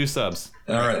gonna do subs.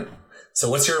 All right. So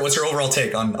what's your overall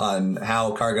take on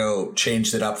how Cargo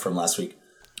changed it up from last week?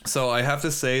 So I have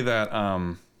to say that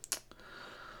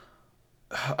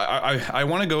I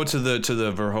want to go to the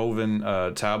Verhoeven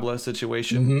Tabla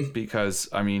situation because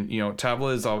I mean, you know,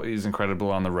 Tabla is always incredible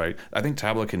on the right. I think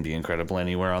Tabla can be incredible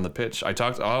anywhere on the pitch. I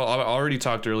already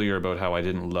talked earlier about how I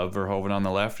didn't love Verhoeven on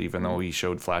the left, even though he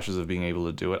showed flashes of being able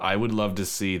to do it. I would love to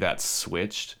see that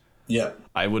switched. Yeah,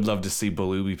 I would love to see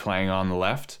Belubi playing on the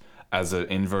left as an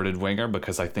inverted winger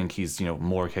because I think he's, you know,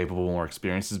 more capable, more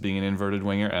experienced as being an inverted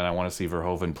winger, and I want to see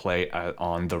Verhoeven play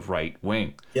on the right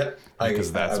wing. Yep,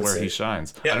 because that's where he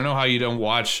shines. Yep. I don't know how you don't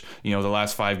watch, you know, the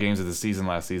last 5 games of the season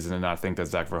last season and not think that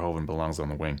Zach Verhoeven belongs on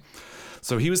the wing.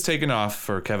 So he was taken off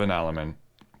for Kevin Alleman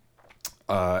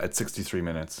at 63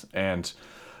 minutes, and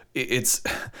it's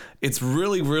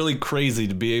really crazy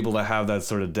to be able to have that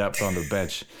sort of depth on the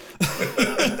bench.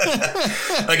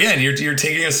 Again, you're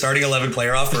taking a starting 11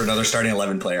 player off for another starting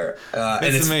 11 player, and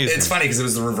it's amazing. It's funny because it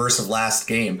was the reverse of last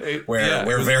game where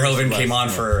Verhoeven came on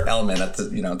for Elman at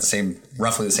the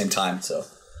roughly the same time. So.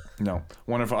 No,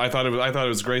 wonderful. I thought it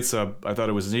was great sub. I thought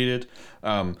it was needed.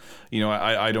 You know,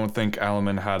 I don't think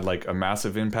Alleman had like a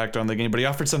massive impact on the game, but he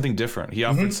offered something different. He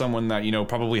offered someone that, you know,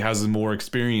 probably has more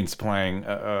experience playing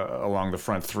along the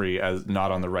front three as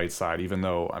not on the right side, even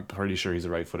though I'm pretty sure he's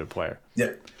a right-footed player.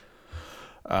 Yeah.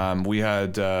 We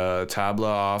had Tabla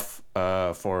off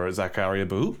for Zakaria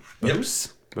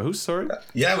Bahus. Bahus, sorry.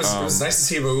 Yeah, it was nice to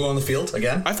see Bahus on the field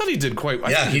again. I thought he did quite.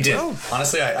 He did. Well.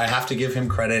 Honestly, I have to give him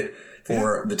credit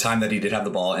for the time that he did have the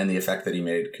ball and the effect that he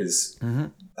made, because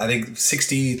I think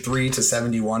 63 to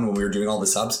 71 when we were doing all the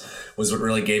subs was what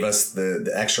really gave us the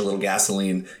extra little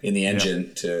gasoline in the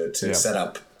engine to set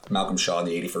up Malcolm Shaw in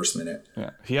the 81st minute. Yeah,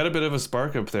 he had a bit of a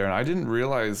spark up there, and I didn't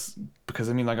realize, because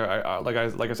I mean, I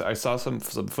said, I saw some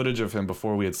footage of him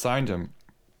before we had signed him,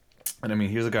 and I mean,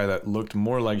 here's a guy that looked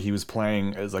more like he was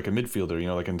playing as like a midfielder, you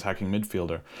know, like an attacking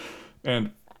midfielder,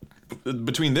 and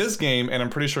between this game and I'm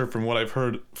pretty sure from what I've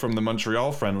heard from the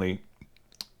Montreal friendly,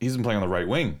 he's been playing on the right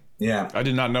wing. Yeah. I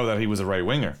did not know that he was a right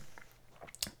winger.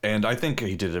 And I think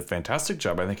he did a fantastic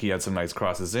job. I think he had some nice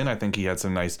crosses in. I think he had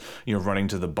some nice, you know, running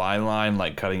to the byline,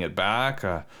 like cutting it back.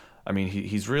 I mean,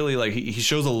 he's really like, he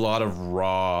shows a lot of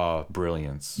raw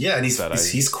brilliance. Yeah, and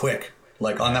he's quick.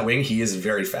 Like on that wing, he is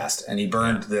very fast. And he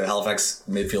burned the Halifax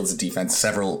midfield's defense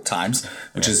several times,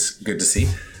 which is good to see.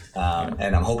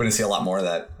 And I'm hoping to see a lot more of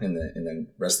that in the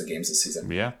rest of the games this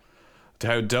season. Yeah. To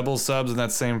have double subs in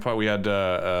that same part, we had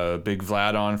Big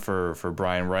Vlad on for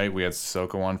Brian Wright. We had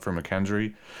Sissoko on for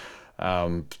McKendry.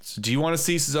 Do you want to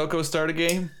see Sissoko start a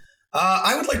game?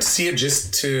 I would like to see it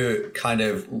just to kind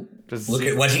of look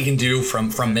at what he can do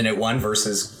from minute 1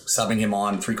 versus subbing him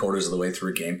on 3/4 of the way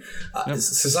through a game.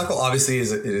 Sissoko obviously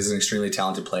is an extremely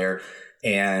talented player,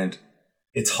 and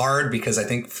it's hard because I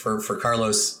think for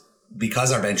Carlos,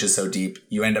 because our bench is so deep,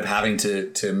 you end up having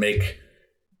to make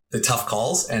the tough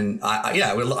calls. And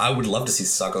I would love to see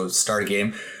Sissoko start a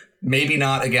game. Maybe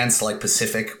not against like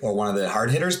Pacific or one of the hard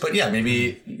hitters, but yeah,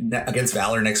 maybe against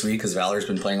Valor next week, because Valor's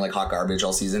been playing like hot garbage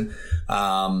all season.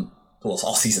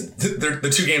 All season. They're the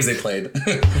 2 games they played.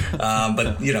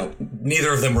 But, you know,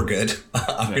 neither of them were good,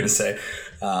 I'm going to say.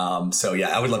 So, yeah,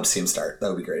 I would love to see him start. That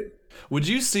would be great. Would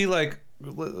you see, like,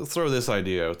 let's throw this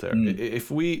idea out there.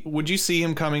 Would you see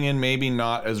him coming in maybe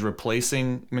not as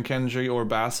replacing McKendry or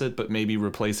Bassett, but maybe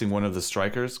replacing one of the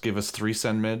strikers? Give us 3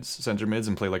 center mids,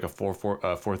 and play like a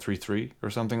 4-3-3 or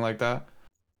something like that?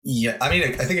 Yeah, I mean,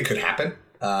 I think it could happen.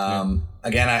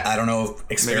 Again, I don't know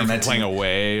if experimenting. Maybe playing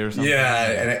away or something.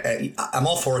 Yeah, and I'm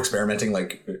all for experimenting.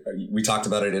 Like we talked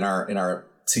about it in our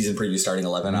season preview starting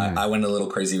 11. I went a little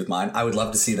crazy with mine. I would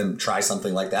love to see them try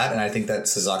something like that, and I think that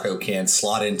Sissoko can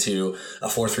slot into a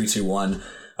 4-3-2-1.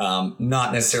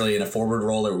 Not necessarily in a forward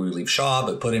role where we leave Shaw,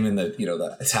 but put him in the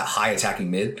high attacking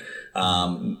mid.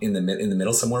 In the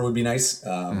middle somewhere would be nice.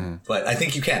 But I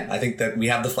think you can. I think that we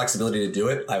have the flexibility to do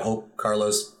it. I hope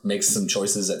Carlos makes some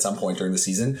choices at some point during the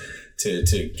season to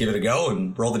give it a go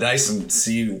and roll the dice and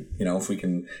see, if we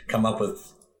can come up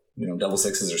with, double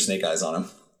sixes or snake eyes on him.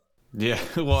 Yeah,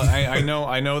 well, I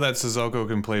know that Sissoko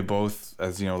can play both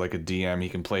as, like a DM. He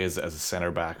can play as a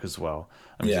center back as well.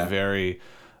 He's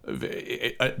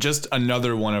just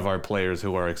another one of our players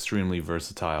who are extremely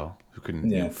versatile, who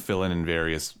can fill in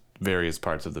various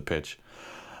parts of the pitch.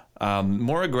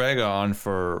 Maura Grega on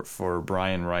for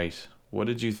Brian Wright. What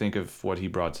did you think of what he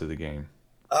brought to the game?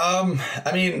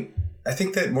 I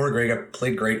think that Maura Grega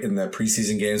played great in the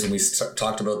preseason games when we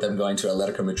talked about them going to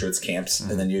Atletico Madrid's camps,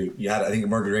 and then you had, I think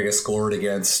Maura Grega scored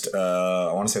against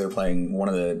I want to say they're playing one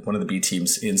of the B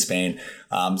teams in Spain.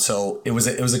 So it was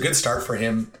a good start for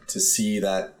him to see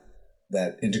that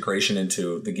integration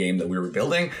into the game that we were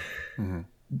building. Mm-hmm.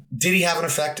 Did he have an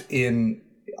effect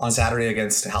on Saturday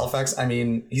against Halifax?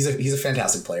 He's a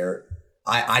fantastic player.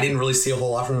 I didn't really see a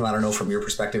whole lot from him. I don't know from your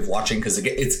perspective watching, because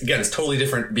it's totally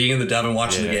different being in the dub and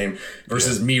watching the game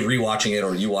versus me rewatching it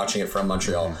or you watching it from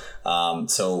Montreal.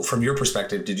 So from your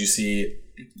perspective, did you see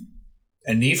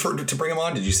a need to bring him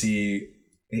on? Did you see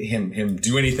him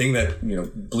do anything that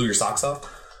blew your socks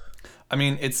off? I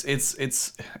mean,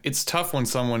 it's tough when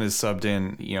someone is subbed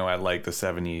in, at like the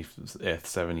 70th,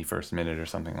 71st minute or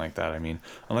something like that. I mean,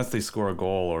 unless they score a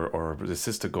goal or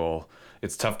assist a goal,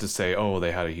 it's tough to say, oh,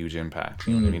 they had a huge impact.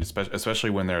 I mean,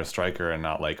 especially when they're a striker and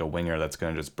not like a winger that's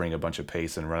going to just bring a bunch of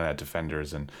pace and run at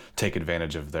defenders and take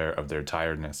advantage of their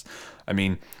tiredness. I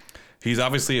mean, he's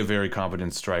obviously a very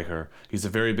competent striker. He's a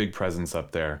very big presence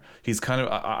up there. He's kind of,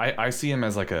 I see him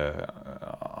as like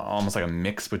almost like a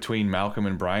mix between Malcolm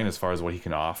and Brian as far as what he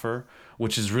can offer,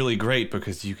 which is really great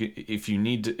because if you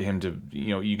need him to,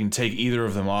 you can take either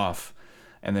of them off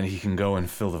and then he can go and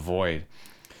fill the void.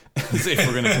 If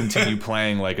we're going to continue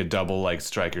playing like a double like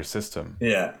striker system.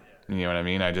 Yeah. You know what I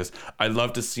mean? I'd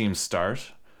love to see him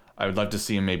start. I would love to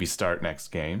see him maybe start next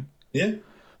game. Yeah.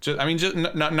 Just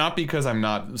not because I'm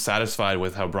not satisfied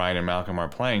with how Brian and Malcolm are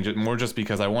playing, just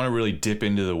because I want to really dip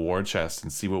into the war chest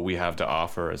and see what we have to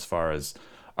offer as far as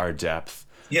our depth.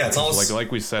 Yeah, it's also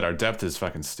like we said, our depth is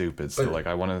fucking stupid. So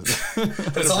I want to.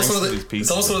 But it's also one of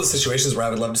the situations where I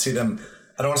would love to see them.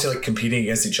 I don't want to say like competing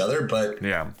against each other, but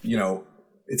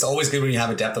it's always good when you have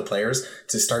a depth of players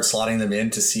to start slotting them in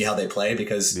to see how they play,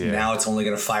 because now it's only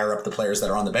going to fire up the players that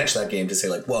are on the bench that game to say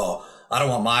like, well, I don't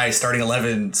want my starting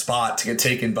 11 spot to get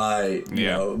taken by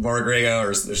Morgrega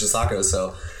or Sissoko,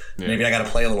 so maybe I got to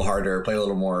play a little harder, play a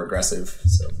little more aggressive.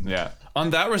 So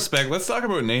on that respect, let's talk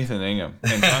about Nathan Ingham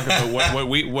and talk about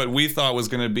what we thought was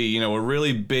going to be, a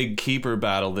really big keeper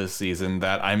battle this season.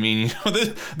 That, I mean,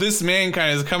 this man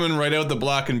kind of is coming right out the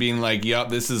block and being like, "Yup,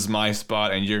 this is my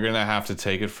spot, and you're gonna have to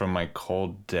take it from my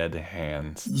cold, dead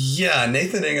hands." Yeah,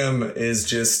 Nathan Ingham is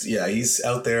just he's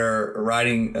out there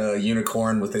riding a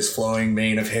unicorn with his flowing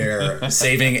mane of hair,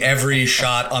 saving every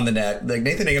shot on the net. Like,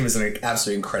 Nathan Ingham is an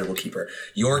absolutely incredible keeper.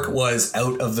 York was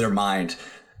out of their mind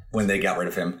when they got rid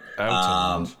of him.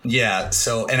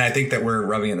 So, and I think that we're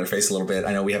rubbing in their face a little bit.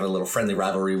 I know we have a little friendly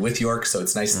rivalry with York, so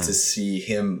it's nice to see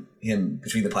him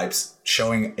between the pipes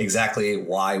showing exactly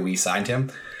why we signed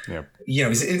him. Yep.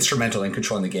 He's instrumental in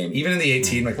controlling the game. Even in the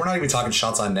 18, like, we're not even talking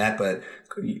shots on net, but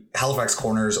Halifax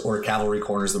corners or Cavalry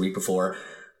corners the week before,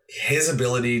 his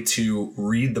ability to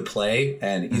read the play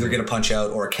and either get a punch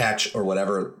out or a catch or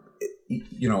whatever,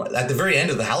 at the very end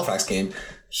of the Halifax game,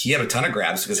 he had a ton of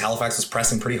grabs because Halifax was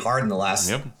pressing pretty hard in the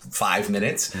last 5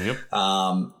 minutes.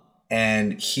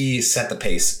 And he set the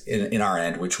pace in our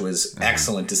end, which was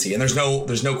excellent to see. And there's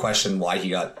no question why he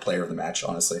got player of the match,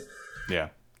 honestly. Yeah.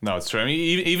 No, it's true. I mean,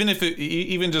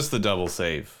 even just the double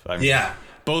save. I mean,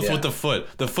 both with the foot.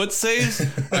 The foot saves,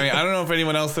 I mean, I don't know if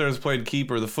anyone else there has played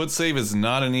keeper. The foot save is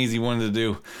not an easy one to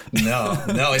do.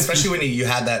 No, especially when you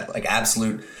had that like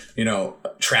absolute,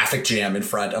 traffic jam in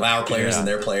front of our players and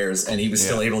their players, and he was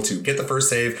still able to get the first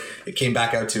save. It came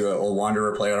back out to a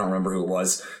Wanderer player. I don't remember who it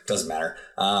was. Doesn't matter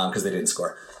because they didn't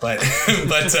score. But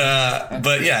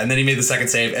and then he made the second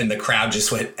save, and the crowd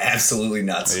just went absolutely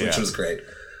nuts, which was great.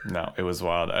 No, it was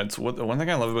wild. The one thing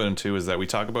I love about him too is that we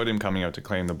talk about him coming out to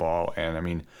claim the ball, and I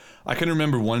mean, I can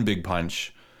remember one big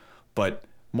punch, but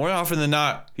more often than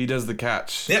not, he does the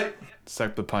catch. Yep.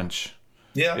 Suck the punch.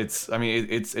 Yeah.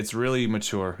 It's really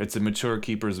mature. It's a mature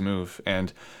keeper's move,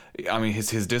 and I mean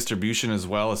his distribution as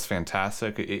well is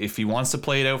fantastic. If he wants to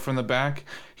play it out from the back,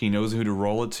 he knows who to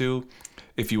roll it to.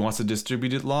 If he wants to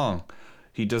distribute it long,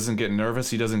 he doesn't get nervous.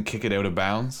 He doesn't kick it out of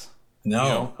bounds.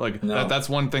 No, that's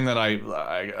one thing that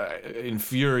I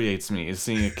infuriates me, is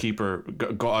seeing a keeper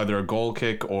go either a goal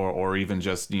kick or even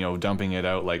just dumping it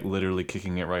out, like literally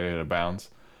kicking it right out of bounds.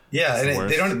 Yeah, and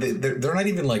they're not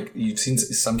even like, you've seen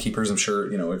some keepers, I'm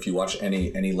sure, if you watch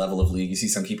any level of league, you see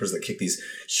some keepers that kick these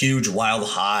huge wild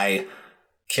high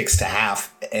kicks to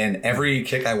half, and every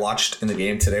kick I watched in the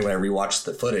game today when I rewatched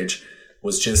the footage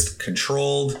was just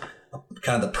controlled,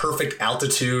 kind of the perfect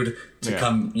altitude to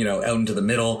come out into the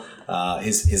middle.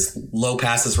 His low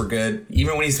passes were good,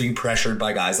 even when he's being pressured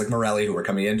by guys like Morelli who were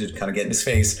coming in to kind of get in his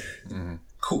face.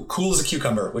 Cool as a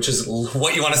cucumber, which is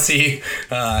what you want to see,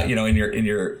 in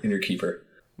your keeper.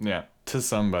 Yeah, to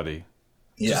somebody.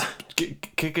 Yeah,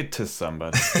 just kick it to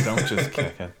somebody. Don't just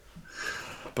kick it.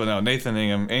 But no, Nathan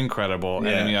Ingham, incredible.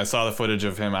 Yeah. And I mean, I saw the footage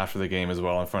of him after the game as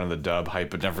well in front of the dub,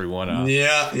 hyping everyone up.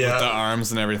 Yeah. With the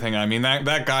arms and everything. I mean,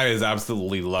 that guy is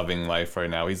absolutely loving life right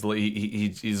now.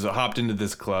 He's hopped into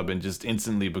this club and just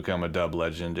instantly become a dub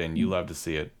legend, and you love to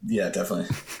see it. Yeah,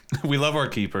 definitely. We love our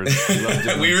keepers.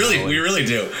 We really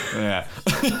do. Yeah.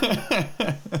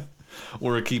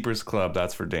 we're a keepers club.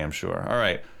 That's for damn sure. All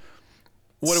right.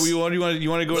 What do you want to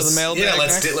go to the mailbag? Yeah,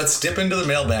 let's dip into the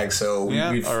mailbag. So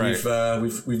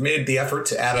we've made the effort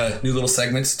to add a new little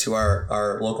segment to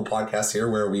our local podcast here,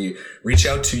 where we reach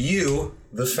out to you,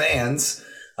 the fans,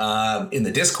 in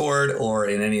the Discord or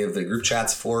in any of the group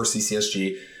chats for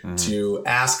CCSG, to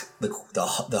ask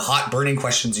the hot burning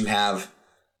questions you have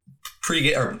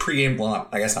pre-game. Well,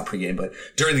 I guess not pre-game, but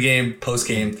during the game,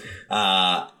 post-game.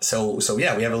 So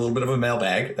yeah, we have a little bit of a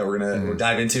mailbag that we'll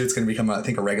dive into. It's going to become, I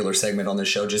think, a regular segment on this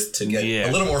show, just to get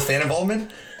a little more fan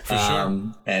involvement. For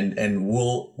sure. And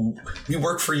we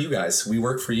work for you guys. We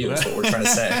work for you. That's what we're trying to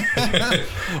say.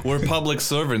 We're public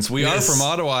servants. We are from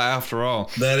Ottawa, after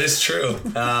all. That is true.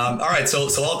 All right. So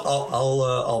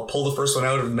I'll pull the first one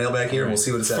out of the mailbag here, and we'll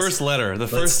see what it says. First letter.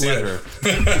 First letter.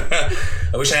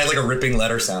 I wish I had like a ripping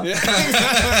letter sound. Yeah.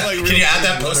 Can you add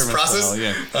that post process?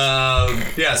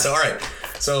 Yeah. So all right.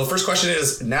 So first question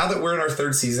is: now that we're in our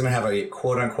third season, I have a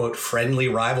quote unquote friendly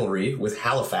rivalry with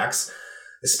Halifax,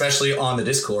 especially on the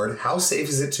Discord. How safe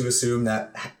is it to assume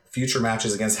that future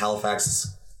matches against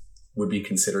Halifax would be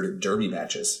considered derby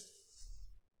matches?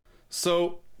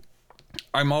 So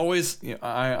I'm always,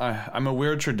 I'm a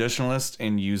weird traditionalist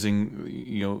in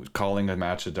using, calling a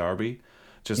match a derby,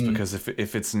 just because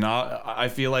if it's not, I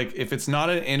feel like if it's not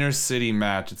an inner city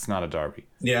match, it's not a derby.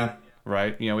 Yeah.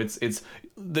 Right.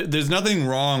 There's nothing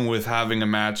wrong with having a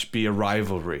match be a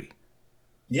rivalry.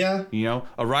 Yeah.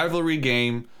 A rivalry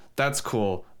game. That's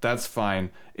cool. That's fine.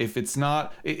 If it's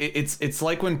not, it's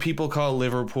like when people call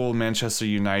Liverpool Manchester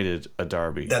United a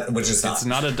derby. Which is not. It's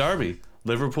not a derby.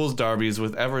 Liverpool's derby is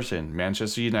with Everton.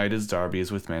 Manchester United's derby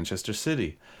is with Manchester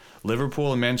City.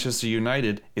 Liverpool and Manchester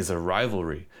United is a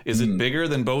rivalry. Is it bigger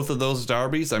than both of those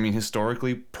derbies? I mean,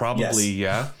 historically, probably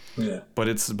yes. Yeah.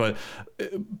 But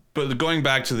going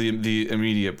back to the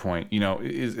immediate point,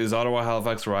 is Ottawa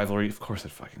Halifax a rivalry? Of course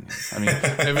it fucking is. I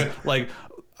mean,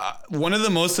 one of the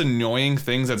most annoying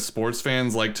things that sports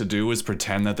fans like to do is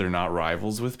pretend that they're not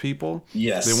rivals with people.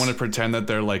 Yes. They want to pretend that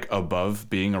they're like above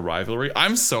being a rivalry.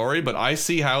 I'm sorry, but I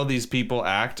see how these people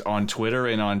act on Twitter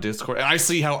and on Discord. And I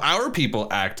see how our people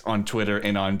act on Twitter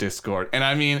and on Discord. And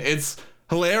I mean, it's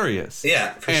hilarious.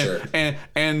 Yeah, for sure.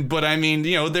 But I mean,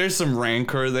 there's some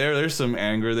rancor there. There's some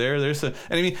anger there. And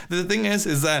I mean, the thing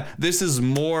is that this is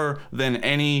more than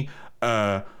any,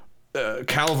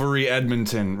 Calvary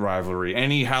Edmonton rivalry,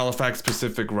 any Halifax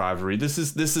Pacific rivalry. This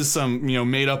is some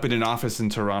made up in an office in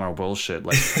Toronto bullshit.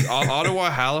 Like Ottawa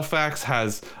Halifax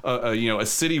has a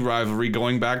city rivalry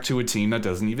going back to a team that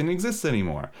doesn't even exist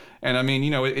anymore. And I mean,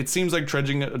 it seems like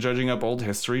judging up old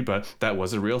history, but that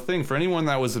was a real thing. For anyone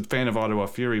that was a fan of Ottawa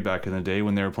Fury back in the day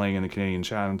when they were playing in the Canadian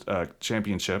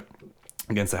Championship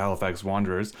against the Halifax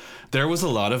Wanderers, there was a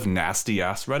lot of nasty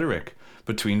ass rhetoric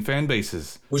between fan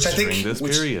bases, which I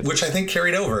think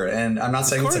carried over, and I'm not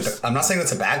saying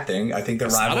that's a bad thing. I think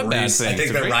that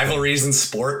rivalries in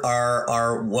sport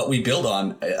are what we build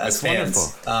on as fans.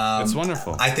 Wonderful. It's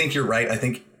wonderful. I think you're right. I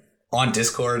think on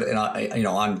Discord and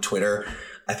on Twitter,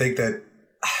 I think that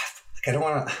I don't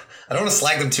want to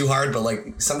slag them too hard, but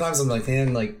like sometimes I'm like,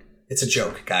 man, like, it's a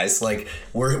joke, guys. Like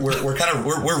we're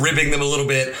ribbing them a little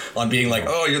bit on being like,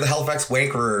 oh, you're the Halifax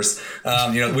wankerers,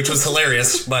 which was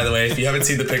hilarious, by the way. If you haven't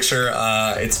seen the picture,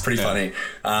 it's pretty funny.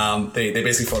 They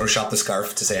basically photoshopped the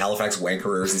scarf to say Halifax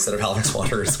wankerers instead of Halifax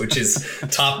wanderers, which is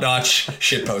top notch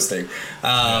shit posting.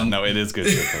 No, it is good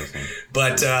shit posting.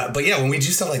 But yeah, when we do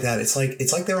stuff like that, it's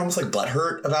like they're almost like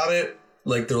butthurt about it.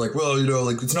 Like they're like, well,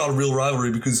 like it's not a real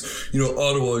rivalry because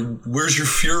Ottawa. Where's your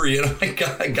fury? And I'm like,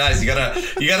 guys, you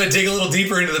gotta dig a little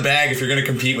deeper into the bag if you're gonna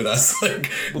compete with us.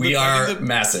 Like we are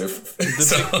massive.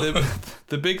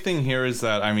 The big thing here is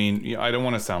that I mean, I don't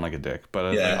want to sound like a dick,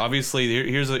 but obviously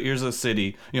here's a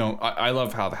city. I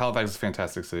love Halifax is a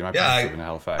fantastic city. My parents live in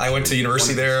Halifax. I went to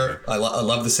university there. I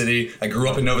love the city. I grew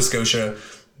up in Nova Scotia,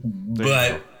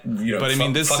 but. But I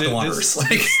mean, this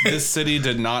city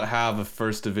did not have a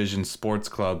first division sports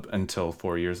club until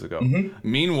 4 years ago. Mm-hmm.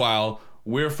 Meanwhile,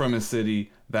 we're from a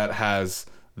city that has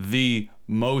the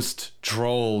most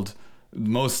trolled,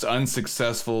 most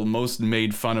unsuccessful, most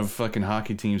made fun of fucking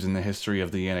hockey teams in the history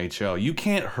of the NHL. You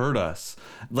can't hurt us.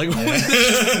 Like,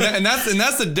 and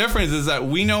that's the difference, is that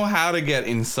we know how to get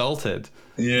insulted.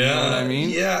 Yeah. You know what I mean?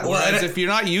 Yeah. Whereas if you're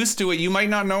not used to it, you might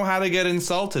not know how to get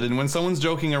insulted. And when someone's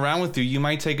joking around with you, you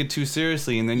might take it too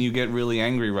seriously, and then you get really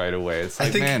angry right away. It's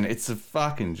like, man, it's a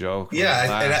fucking joke.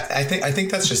 Yeah, I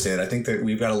think that's just it. I think that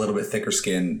we've got a little bit thicker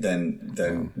skin than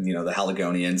the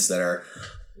Haligonians that are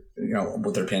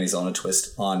with their panties on a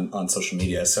twist on social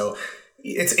media. So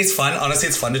It's fun. Honestly,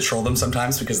 it's fun to troll them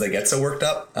sometimes because they get so worked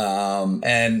up.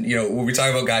 And, you know, when we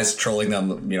talk about guys trolling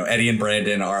them, you know, Eddie and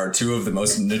Brandon are two of the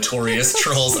most notorious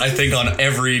trolls, I think, on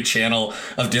every channel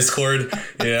of Discord.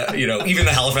 Yeah, you know, even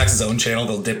the Halifax's own channel,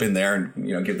 they'll dip in there and,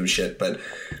 you know, give them shit. But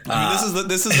I mean,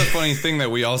 this is the funny thing that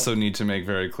we also need to make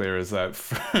very clear is that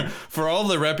for all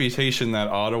the reputation that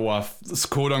Ottawa,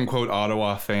 quote unquote,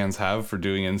 Ottawa fans have for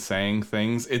doing and saying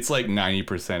things, it's like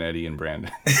 90% Eddie and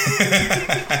Brandon.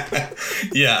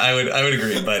 Yeah, I would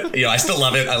agree, but you know, I still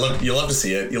love it. You love to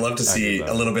see it. You love to see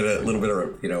a little bit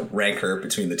of you know, rancor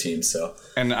between the teams. So,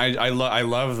 and I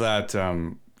love that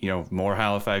you know, more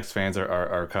Halifax fans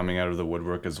are coming out of the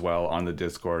woodwork as well on the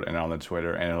Discord and on the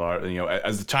Twitter, and a lot, you know,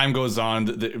 as the time goes on,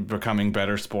 becoming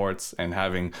better sports and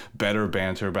having better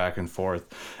banter back and forth.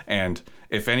 And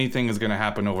if anything is going to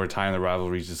happen over time, the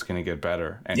rivalry is just going to get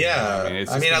better. And, yeah,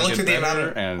 I mean, I looked at the amount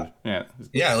of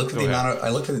I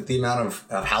looked at the amount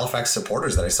of Halifax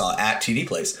supporters that I saw at TD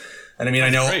Place. And I mean, I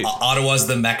know great. Ottawa's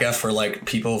the mecca for like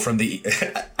people from the,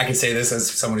 I can say this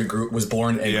as someone who was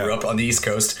born and grew up on the East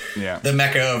Coast. Yeah. The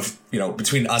mecca of, you know,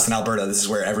 between us and Alberta, this is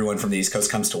where everyone from the East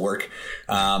Coast comes to work.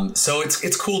 So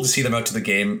it's cool to see them out to the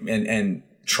game and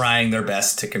trying their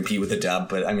best to compete with the dub.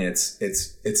 But I mean, it's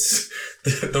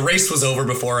the race was over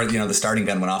before, you know, the starting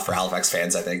gun went off for Halifax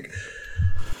fans, I think.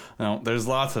 No, there's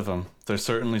lots of them. They're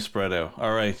certainly spread out.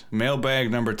 All right.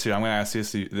 Mailbag number 2. I'm going to ask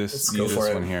you this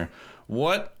one here.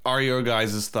 What are your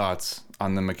guys' thoughts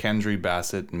on the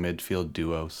McKendry-Bassett midfield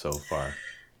duo so far?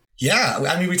 Yeah,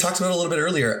 I mean, we talked about it a little bit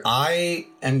earlier. I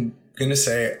am going to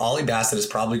say Ollie Bassett is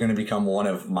probably going to become one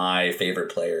of my favorite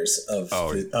players of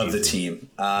the team.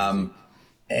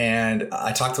 And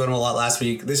I talked about him a lot last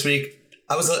week. This week,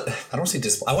 I wasn't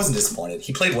disappointed.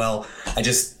 He played well.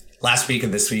 Last week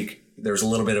and this week, there was a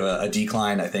little bit of a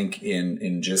decline, I think,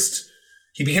 in just,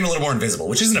 he became a little more invisible,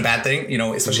 which isn't a bad thing, you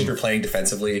know, especially if you're playing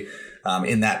defensively.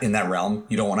 In that realm,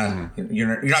 you don't want to.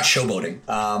 You're not showboating.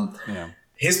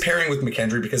 His pairing with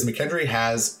McKendry, because McKendry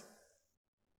has,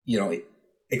 you know,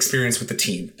 experience with the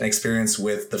team and experience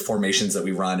with the formations that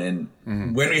we run.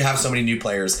 And when we have so many new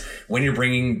players, when you're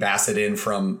bringing Bassett in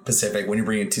from Pacific, when you're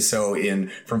bringing Tissot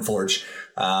in from Forge,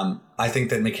 I think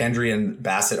that McKendry and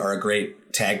Bassett are a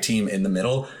great tag team in the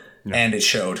middle, and it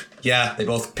showed. Yeah, they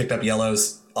both picked up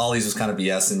yellows. Ollie's was kind of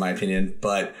BS in my opinion,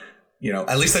 but. You know,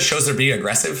 at least that shows they're being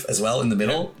aggressive as well in the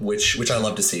middle, which I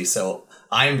love to see. So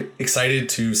I'm excited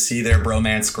to see their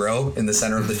bromance grow in the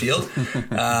center of the field.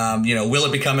 You know, will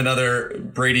it become another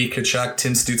Brady Tkachuk,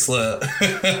 Tim Stützle,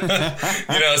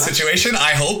 you know, situation?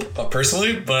 I hope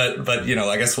personally, but you know,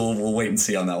 I guess we'll wait and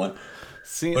see on that one.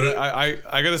 I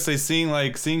gotta say,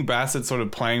 seeing Bassett sort of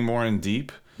playing more in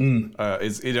deep.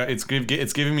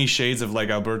 It's giving me shades of like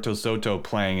Alberto Soto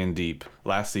playing in deep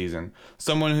last season.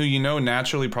 Someone who, you know,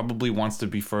 naturally probably wants to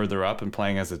be further up and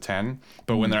playing as a 10,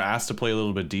 but when they're asked to play a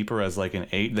little bit deeper as like an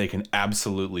 8, they can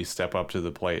absolutely step up to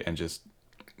the plate and just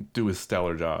do a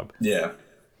stellar job. Yeah,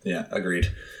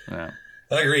 agreed. Yeah.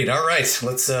 Agreed. All right,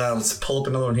 let's pull up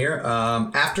another one here.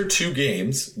 After 2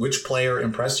 games, which player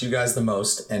impressed you guys the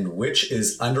most, and which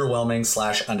is underwhelming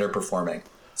 / underperforming?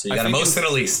 So you got a most and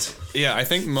a least. Yeah, I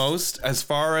think most, as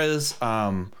far as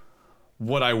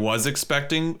what I was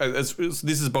expecting, this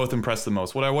is both impressed the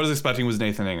most. What I was expecting was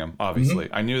Nathan Ingham, obviously.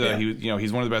 I knew that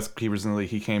he's one of the best keepers in the league.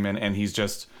 He came in and he's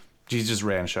just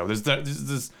ran show.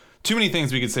 There's too many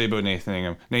things we could say about Nathan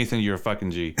Ingham. Nathan, you're a fucking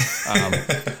G.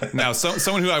 Now,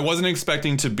 someone who I wasn't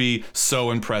expecting to be so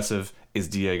impressive is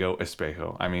Diego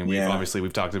Espejo. I mean,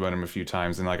 we've talked about him a few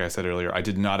times, and like I said earlier, I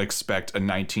did not expect a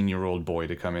 19-year-old boy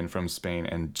to come in from Spain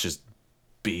and just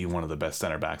be one of the best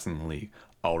center backs in the league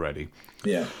already.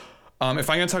 Yeah. If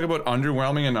I'm going to talk about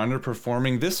underwhelming and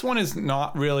underperforming, this one is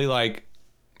not really like,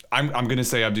 I'm going to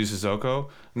say Abdou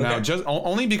Sissoko. Now, just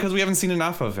only because we haven't seen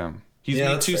enough of him. He's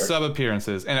made 2 sub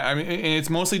appearances, and I mean, and it's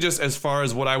mostly just as far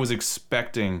as what I was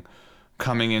expecting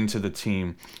coming into the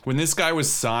team. When this guy was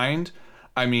signed,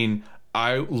 I mean,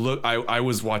 I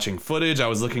was watching footage. I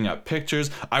was looking at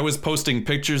pictures. I was posting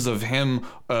pictures of him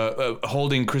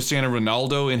holding Cristiano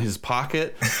Ronaldo in his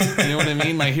pocket. You know what I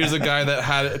mean? Like, here's a guy that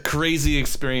had a crazy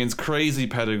experience, crazy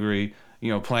pedigree,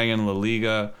 you know, playing in La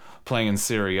Liga, playing in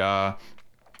Serie A.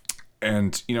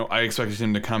 And, you know, I expected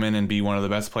him to come in and be one of the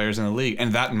best players in the league.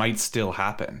 And that might still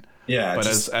happen. Yeah. But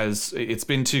as it's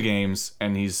been 2 games,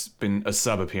 and he's been a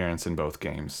sub appearance in both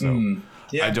games. So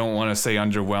I don't want to say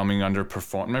underwhelming,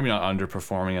 maybe not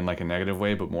underperforming in like a negative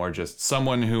way, but more just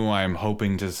someone who I'm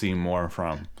hoping to see more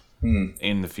from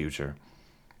in the future.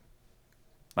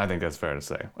 I think that's fair to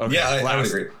say. Okay, yeah, I would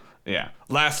agree. Yeah.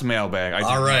 Last mailbag.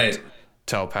 All right.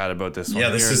 tell Pat about this one. Yeah,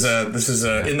 this is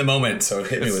in the moment, so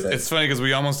hit me with it. It's funny because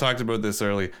we almost talked about this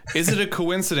early. Is it a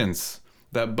coincidence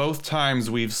that both times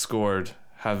we've scored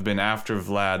have been after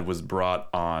Vlad was brought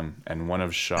on and one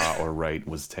of Shaw or Wright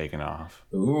was taken off?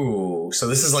 Ooh, so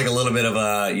this is like a little bit of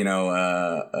a,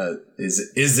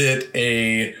 is it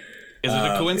a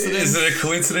coincidence? Is it a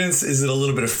coincidence? Is it a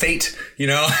little bit of fate?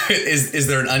 Is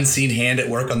there an unseen hand at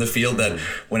work on the field that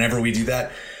whenever we do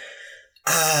that?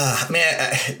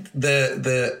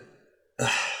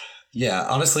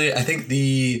 Honestly, I think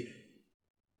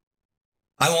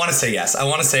I want to say yes. I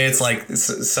want to say it's like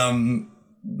some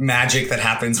magic that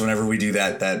happens whenever we do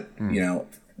that,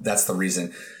 that's the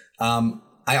reason.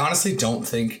 I honestly don't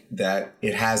think that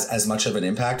it has as much of an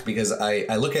impact because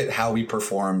I look at how we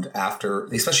performed after,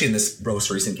 especially in this most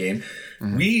recent game.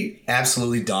 Mm-hmm. We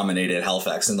absolutely dominated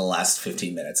HFX in the last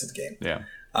 15 minutes of the game. Yeah.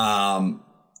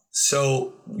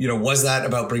 So, was that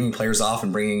about bringing players off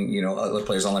and bringing, other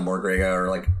players on like Morgrega or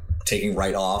like taking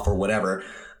Wright off or whatever?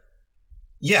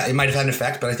 Yeah, it might have had an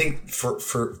effect, but I think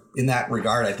for in that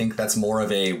regard, I think that's more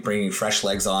of a bringing fresh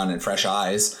legs on and fresh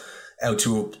eyes out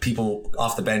to people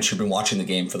off the bench who've been watching the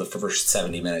game for the first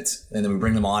 70 minutes. And then we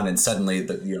bring them on and suddenly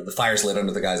the fire's lit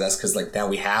under the guy's ass because like now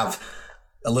we have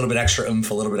a little bit extra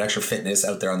oomph, a little bit extra fitness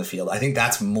out there on the field. I think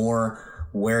that's more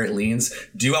where it leans.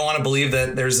 Do I want to believe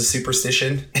that there's a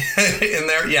superstition in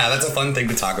there? Yeah, that's a fun thing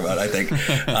to talk about, I think.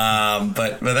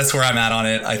 But that's where I'm at on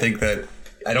it.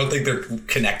 I don't think they're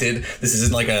connected. This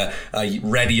isn't like a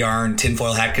red yarn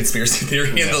tinfoil hat conspiracy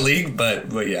theory in the league,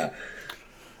 but yeah.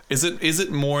 Is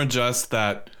it more just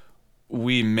that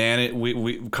we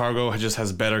Cargo just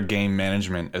has better game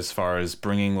management as far as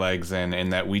bringing legs in,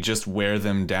 and that we just wear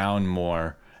them down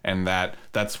more, and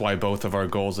that's why both of our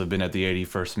goals have been at the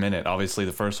 81st minute. Obviously,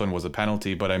 the first one was a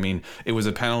penalty, but I mean, it was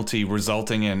a penalty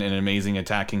resulting in an amazing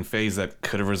attacking phase that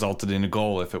could have resulted in a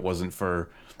goal if it wasn't for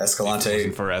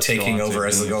Escalante taking over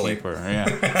as the goalie.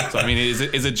 Yeah. So I mean, is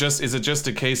it just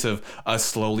a case of us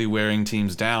slowly wearing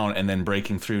teams down and then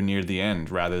breaking through near the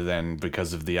end, rather than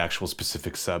because of the actual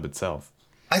specific sub itself?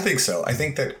 I think so. I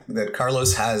think that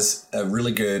Carlos has a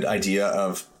really good idea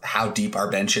of how deep our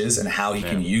bench is and how he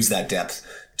can use that depth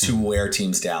to wear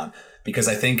teams down. Because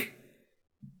I think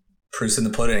proof's in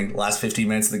the pudding. Last 15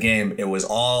 minutes of the game, it was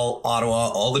all Ottawa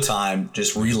all the time,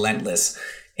 just relentless.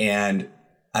 And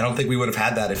I don't think we would have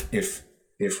had that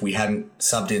if we hadn't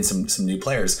subbed in some new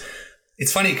players.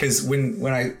 It's funny because when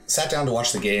I sat down to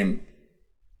watch the game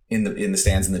in the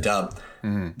stands in the dub,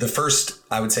 the first,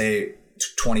 I would say,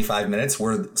 25 minutes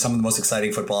were some of the most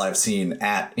exciting football I've seen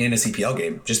in a CPL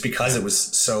game, just because it was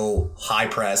so high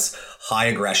press, high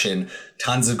aggression,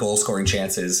 tons of goal scoring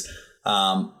chances.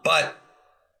 But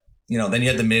then you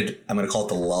had the I'm going to call it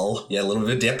the lull. You had a little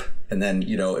bit of a dip, and then,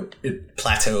 it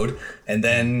plateaued. And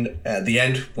then at the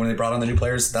end, when they brought on the new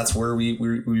players, that's where we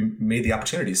made the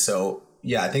opportunities. So,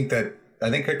 yeah, I think that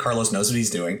Carlos knows what he's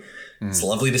doing. It's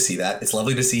lovely to see that. It's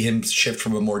lovely to see him shift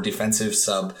from a more defensive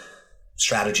sub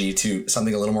strategy to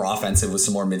something a little more offensive with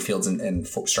some more midfields and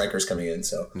strikers coming in.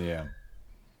 So,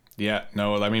 yeah.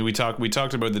 No, I mean, we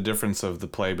talked about the difference of the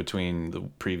play between the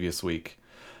previous week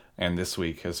and this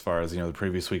week, as far as, the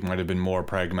previous week might have been more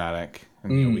pragmatic,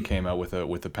 and we came out with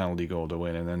a penalty goal to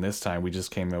win, and then this time we just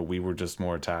came out, we were just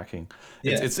more attacking.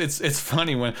 It's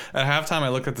funny when at halftime I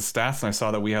looked at the stats and I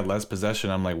saw that we had less possession.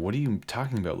 I'm like, what are you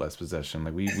talking about, less possession?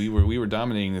 Like we were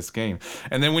dominating this game.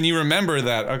 And then when you remember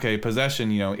that, okay,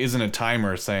 possession, isn't a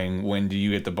timer saying when do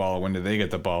you get the ball, when do they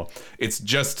get the ball, it's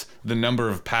just the number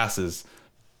of passes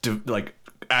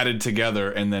added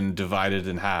together and then divided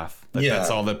in half. That's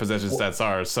all the possession stats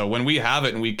are. So when we have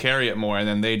it and we carry it more and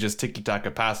then they just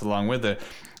tiki-taka pass along with it,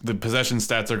 the possession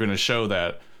stats are going to show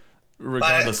that,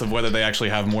 regardless of whether they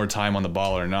actually have more time on the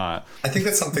ball or not. I think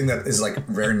that's something that is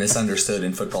very misunderstood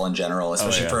in football in general,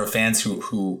 especially for fans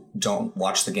who don't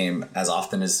watch the game as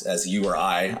often as you or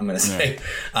I'm going to say.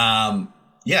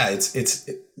 It's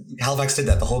Halifax did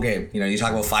that the whole game. You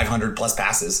talk about 500 plus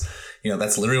passes.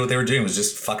 That's literally what they were doing, was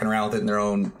just fucking around with it in their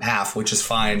own half, which is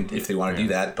fine if they want to do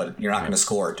that, but you're not going to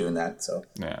score doing that. So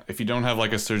if you don't have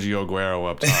like a Sergio Aguero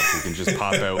up top who can just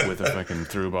pop out with a fucking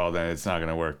through ball, then it's not going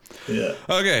to work. Yeah.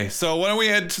 Okay, so why don't we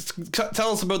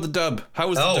tell us about the dub? How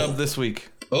was the dub this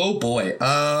week? Oh boy.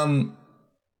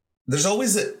 There's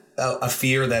always a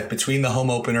fear that between the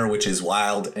home opener, which is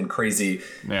wild and crazy,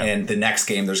 and the next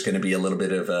game, there's going to be a little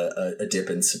bit of a dip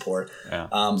in support. Yeah.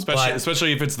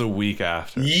 Especially if it's the week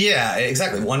after. Yeah,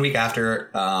 exactly. 1 week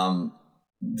after.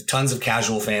 tons of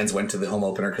casual fans went to the home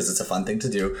opener because it's a fun thing to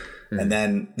do. And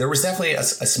then there was definitely a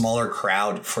smaller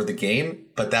crowd for the game.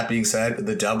 But that being said,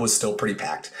 the dub was still pretty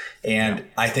packed. And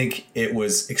I think it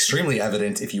was extremely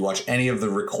evident if you watch any of the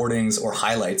recordings or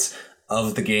highlights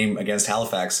of the game against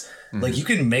Halifax. Like, you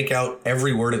can make out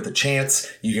every word of the chants.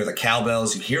 You hear the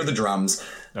cowbells, you hear the drums.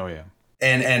 Oh, yeah.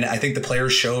 And I think the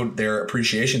players showed their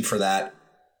appreciation for that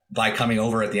by coming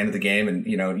over at the end of the game. And,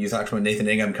 you know, you talked about Nathan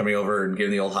Ingham coming over and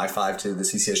giving the old high five to the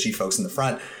CCSG folks in the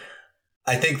front.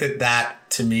 I think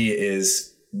that to me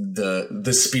is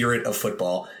the spirit of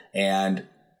football, and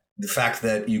the fact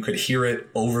that you could hear it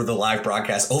over the live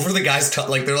broadcast, over the guys,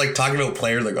 like they're like talking about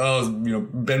players, like, oh, you know,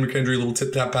 Ben McKendry, little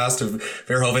tip tap pass to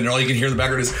Verhoeven, and all you can hear in the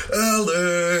background is,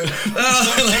 and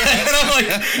I'm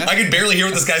like, I can barely hear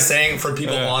what this guy's saying from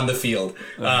people on the field.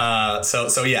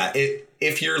 So yeah,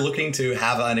 if you're looking to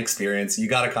have an experience, you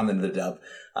got to come into the dub.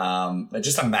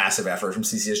 Just a massive effort from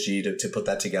CCSG to put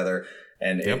that together.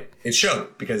 And it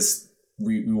showed, because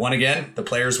we won again. The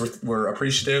players were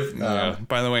appreciative.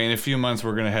 By the way, in a few months,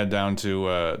 we're going to head down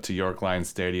to York Lions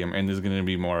Stadium, and there's going to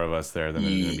be more of us there than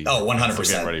there's going to be. Oh, 100%.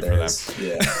 So get ready for that.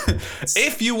 Yeah.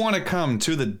 If you want to come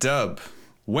to the dub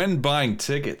when buying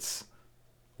tickets,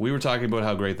 we were talking about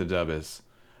how great the dub is.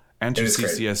 Enter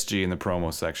CCSG in the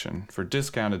promo section for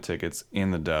discounted tickets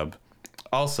in the dub.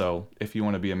 Also, if you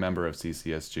want to be a member of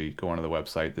CCSG, go onto the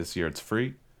website. This year it's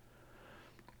free.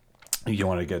 You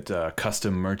want to get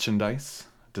custom merchandise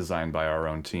designed by our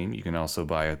own team, you can also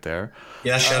buy it there.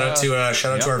 Yeah, shout out to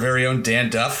our very own Dan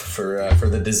Duff for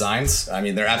the designs. I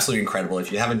mean, they're absolutely incredible.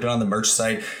 If you haven't been on the merch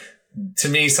site, to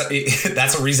me,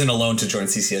 that's a reason alone to join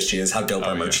CCSG, is how dope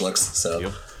our merch looks.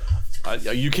 So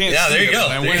you can't. Yeah, there you go.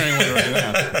 I'm wearing one right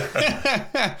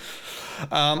now.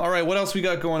 All right, what else we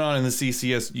got going on in the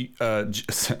CCSG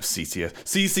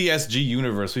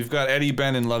universe? We've got Eddie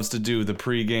Bennon loves to do the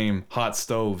pregame hot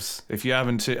stoves. If you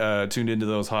haven't tuned into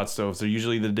those hot stoves, they're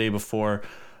usually the day before.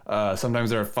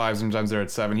 Sometimes they're at 5, sometimes they're at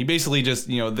 7. He basically just,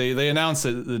 they announce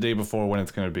it the day before when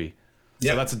it's going to be.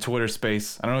 So that's a Twitter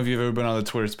space. I don't know if you've ever been on the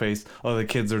Twitter space. Oh, the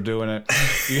kids are doing it.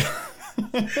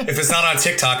 If it's not on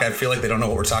TikTok, I feel like they don't know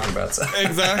what we're talking about. So.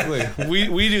 Exactly.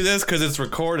 We do this because it's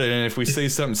recorded, and if we say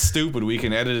something stupid, we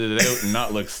can edit it out and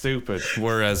not look stupid.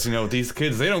 Whereas, these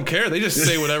kids, they don't care. They just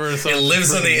say whatever. It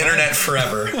lives on the internet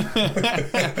forever.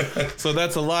 So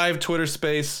that's a live Twitter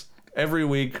space every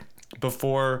week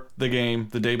before the game,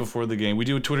 the day before the game. We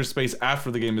do a Twitter space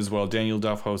after the game as well. Daniel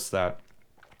Duff hosts that.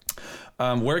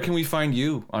 Where can we find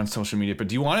you on social media? But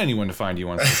do you want anyone to find you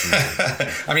on social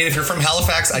media? I mean, if you're from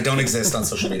Halifax, I don't exist on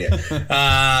social media.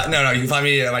 No, you can find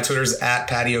me. My Twitter's at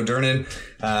Patty O'Durnan.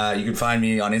 You can find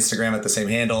me on Instagram at the same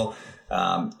handle.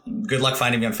 Good luck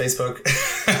finding me on Facebook.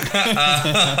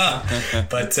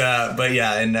 But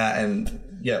yeah, and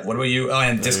yeah. What about you? Oh,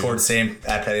 and Discord, same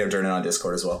at Patty O'Durnan on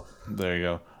Discord as well. There you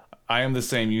go. I am the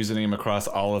same username across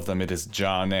all of them. It is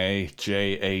John A.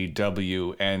 JAWNEIGH.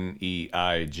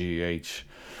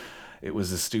 It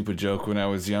was a stupid joke when I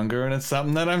was younger, and it's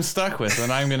something that I'm stuck with,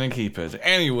 and I'm going to keep it.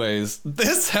 Anyways,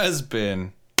 this has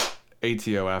been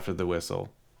ATO After the Whistle.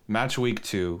 Match week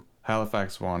 2,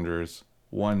 Halifax Wanderers,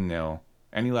 1-0.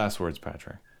 Any last words,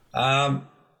 Patrick?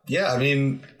 Yeah, I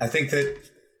mean, I think that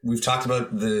we've talked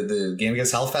about the game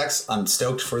against Halifax. I'm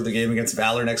stoked for the game against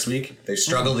Valor next week. They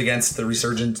struggled against the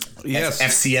resurgent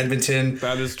FC Edmonton.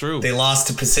 That is true. They lost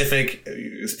to Pacific.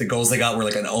 The goals they got were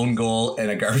like an own goal and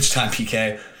a garbage time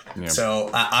PK. Yeah. So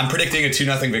I'm predicting a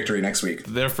 2-0 victory next week.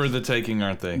 They're for the taking,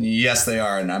 aren't they? Yes, they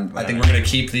are. And I think we're going to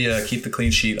keep the clean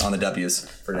sheet on the W's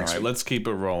for next week. All right, let's keep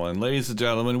it rolling. Ladies and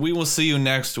gentlemen, we will see you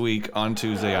next week on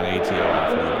Tuesday on ATO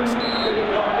After the Whistle.